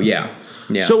 So, yeah.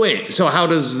 So how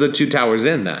does the Two Towers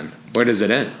end then? Where does it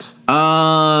end?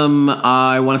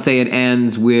 I want to say it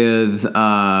ends with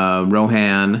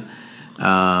Rohan.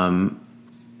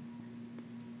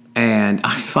 And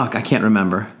I can't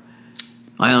remember.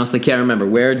 I honestly can't remember.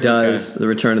 Where does the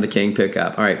Return of the King pick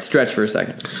up? All right, stretch for a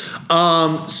second.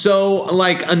 So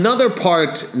another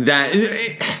part that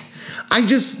I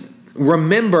just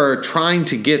remember trying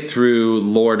to get through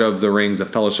Lord of the Rings, The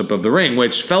Fellowship of the Ring,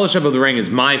 which Fellowship of the Ring is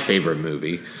my favorite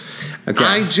movie.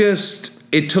 Okay.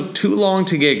 It took too long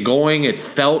to get going. It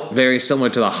felt very similar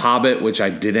to The Hobbit, which I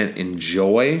didn't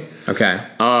enjoy. Okay.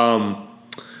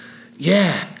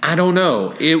 Yeah, I don't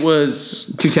know. It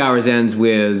was... Two Towers ends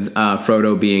with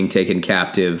Frodo being taken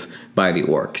captive by the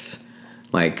orcs.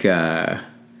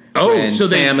 So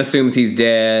Sam assumes he's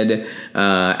dead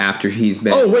after he's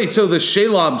been... Oh, wait, so the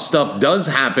Shelob stuff does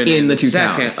happen in the Two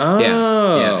Towers. Oh.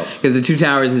 Yeah. Because the Two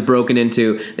Towers is broken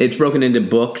into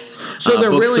books. So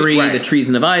they're book really... 3, The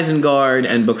Treason of Isengard,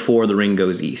 and book 4, The Ring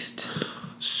Goes East.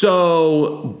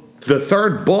 So the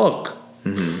third book,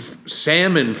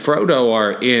 Sam and Frodo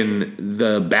are in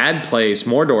the bad place,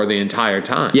 Mordor, the entire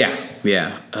time.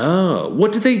 Yeah. Oh,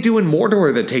 what did they do in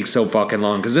Mordor that takes so fucking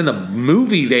long? Because in the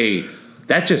movie,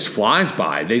 that just flies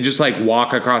by. They just like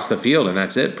walk across the field and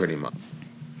that's it, pretty much.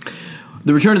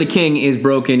 The Return of the King is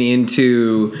broken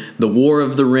into the War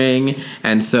of the Ring,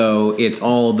 and so it's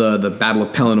all the Battle of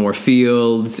Pelennor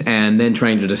Fields, and then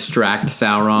trying to distract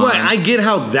Sauron. Right, I get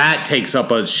how that takes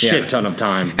up a shit ton of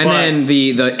time. And then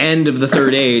the end of the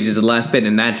Third Age is the last bit,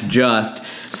 and that's just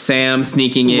Sam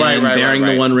sneaking in, bearing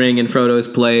the One Ring in Frodo's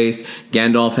place.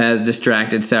 Gandalf has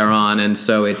distracted Sauron, and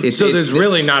so there's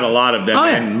really not a lot of them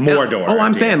in Mordor.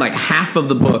 I'm saying like half of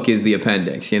the book is the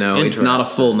appendix. It's not a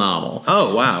full novel.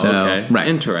 Oh wow, okay. Right.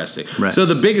 Interesting. Right. So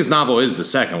the biggest novel is the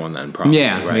second one then, probably.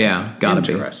 Yeah, gotta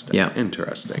be. Interesting. Yeah.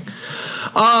 Interesting.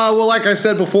 Well, like I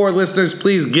said before, listeners,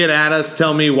 please get at us.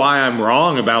 Tell me why I'm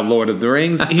wrong about Lord of the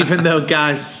Rings, even though,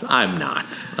 guys, I'm not.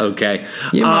 Okay.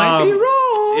 You might be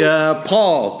wrong.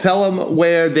 Paul, tell them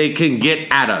where they can get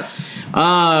at us.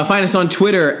 Find us on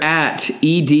Twitter at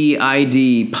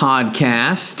EDID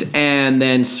Podcast, and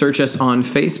then search us on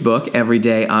Facebook. Every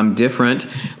Day I'm Different.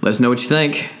 Let us know what you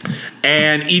think.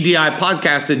 And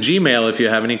EDIPodcast@gmail if you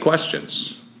have any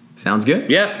questions. Sounds good.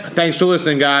 Yeah. Thanks for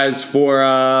listening, guys. For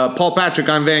Paul Patrick,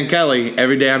 I'm Van Kelly.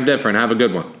 Every Day I'm Different. Have a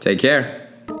good one. Take care.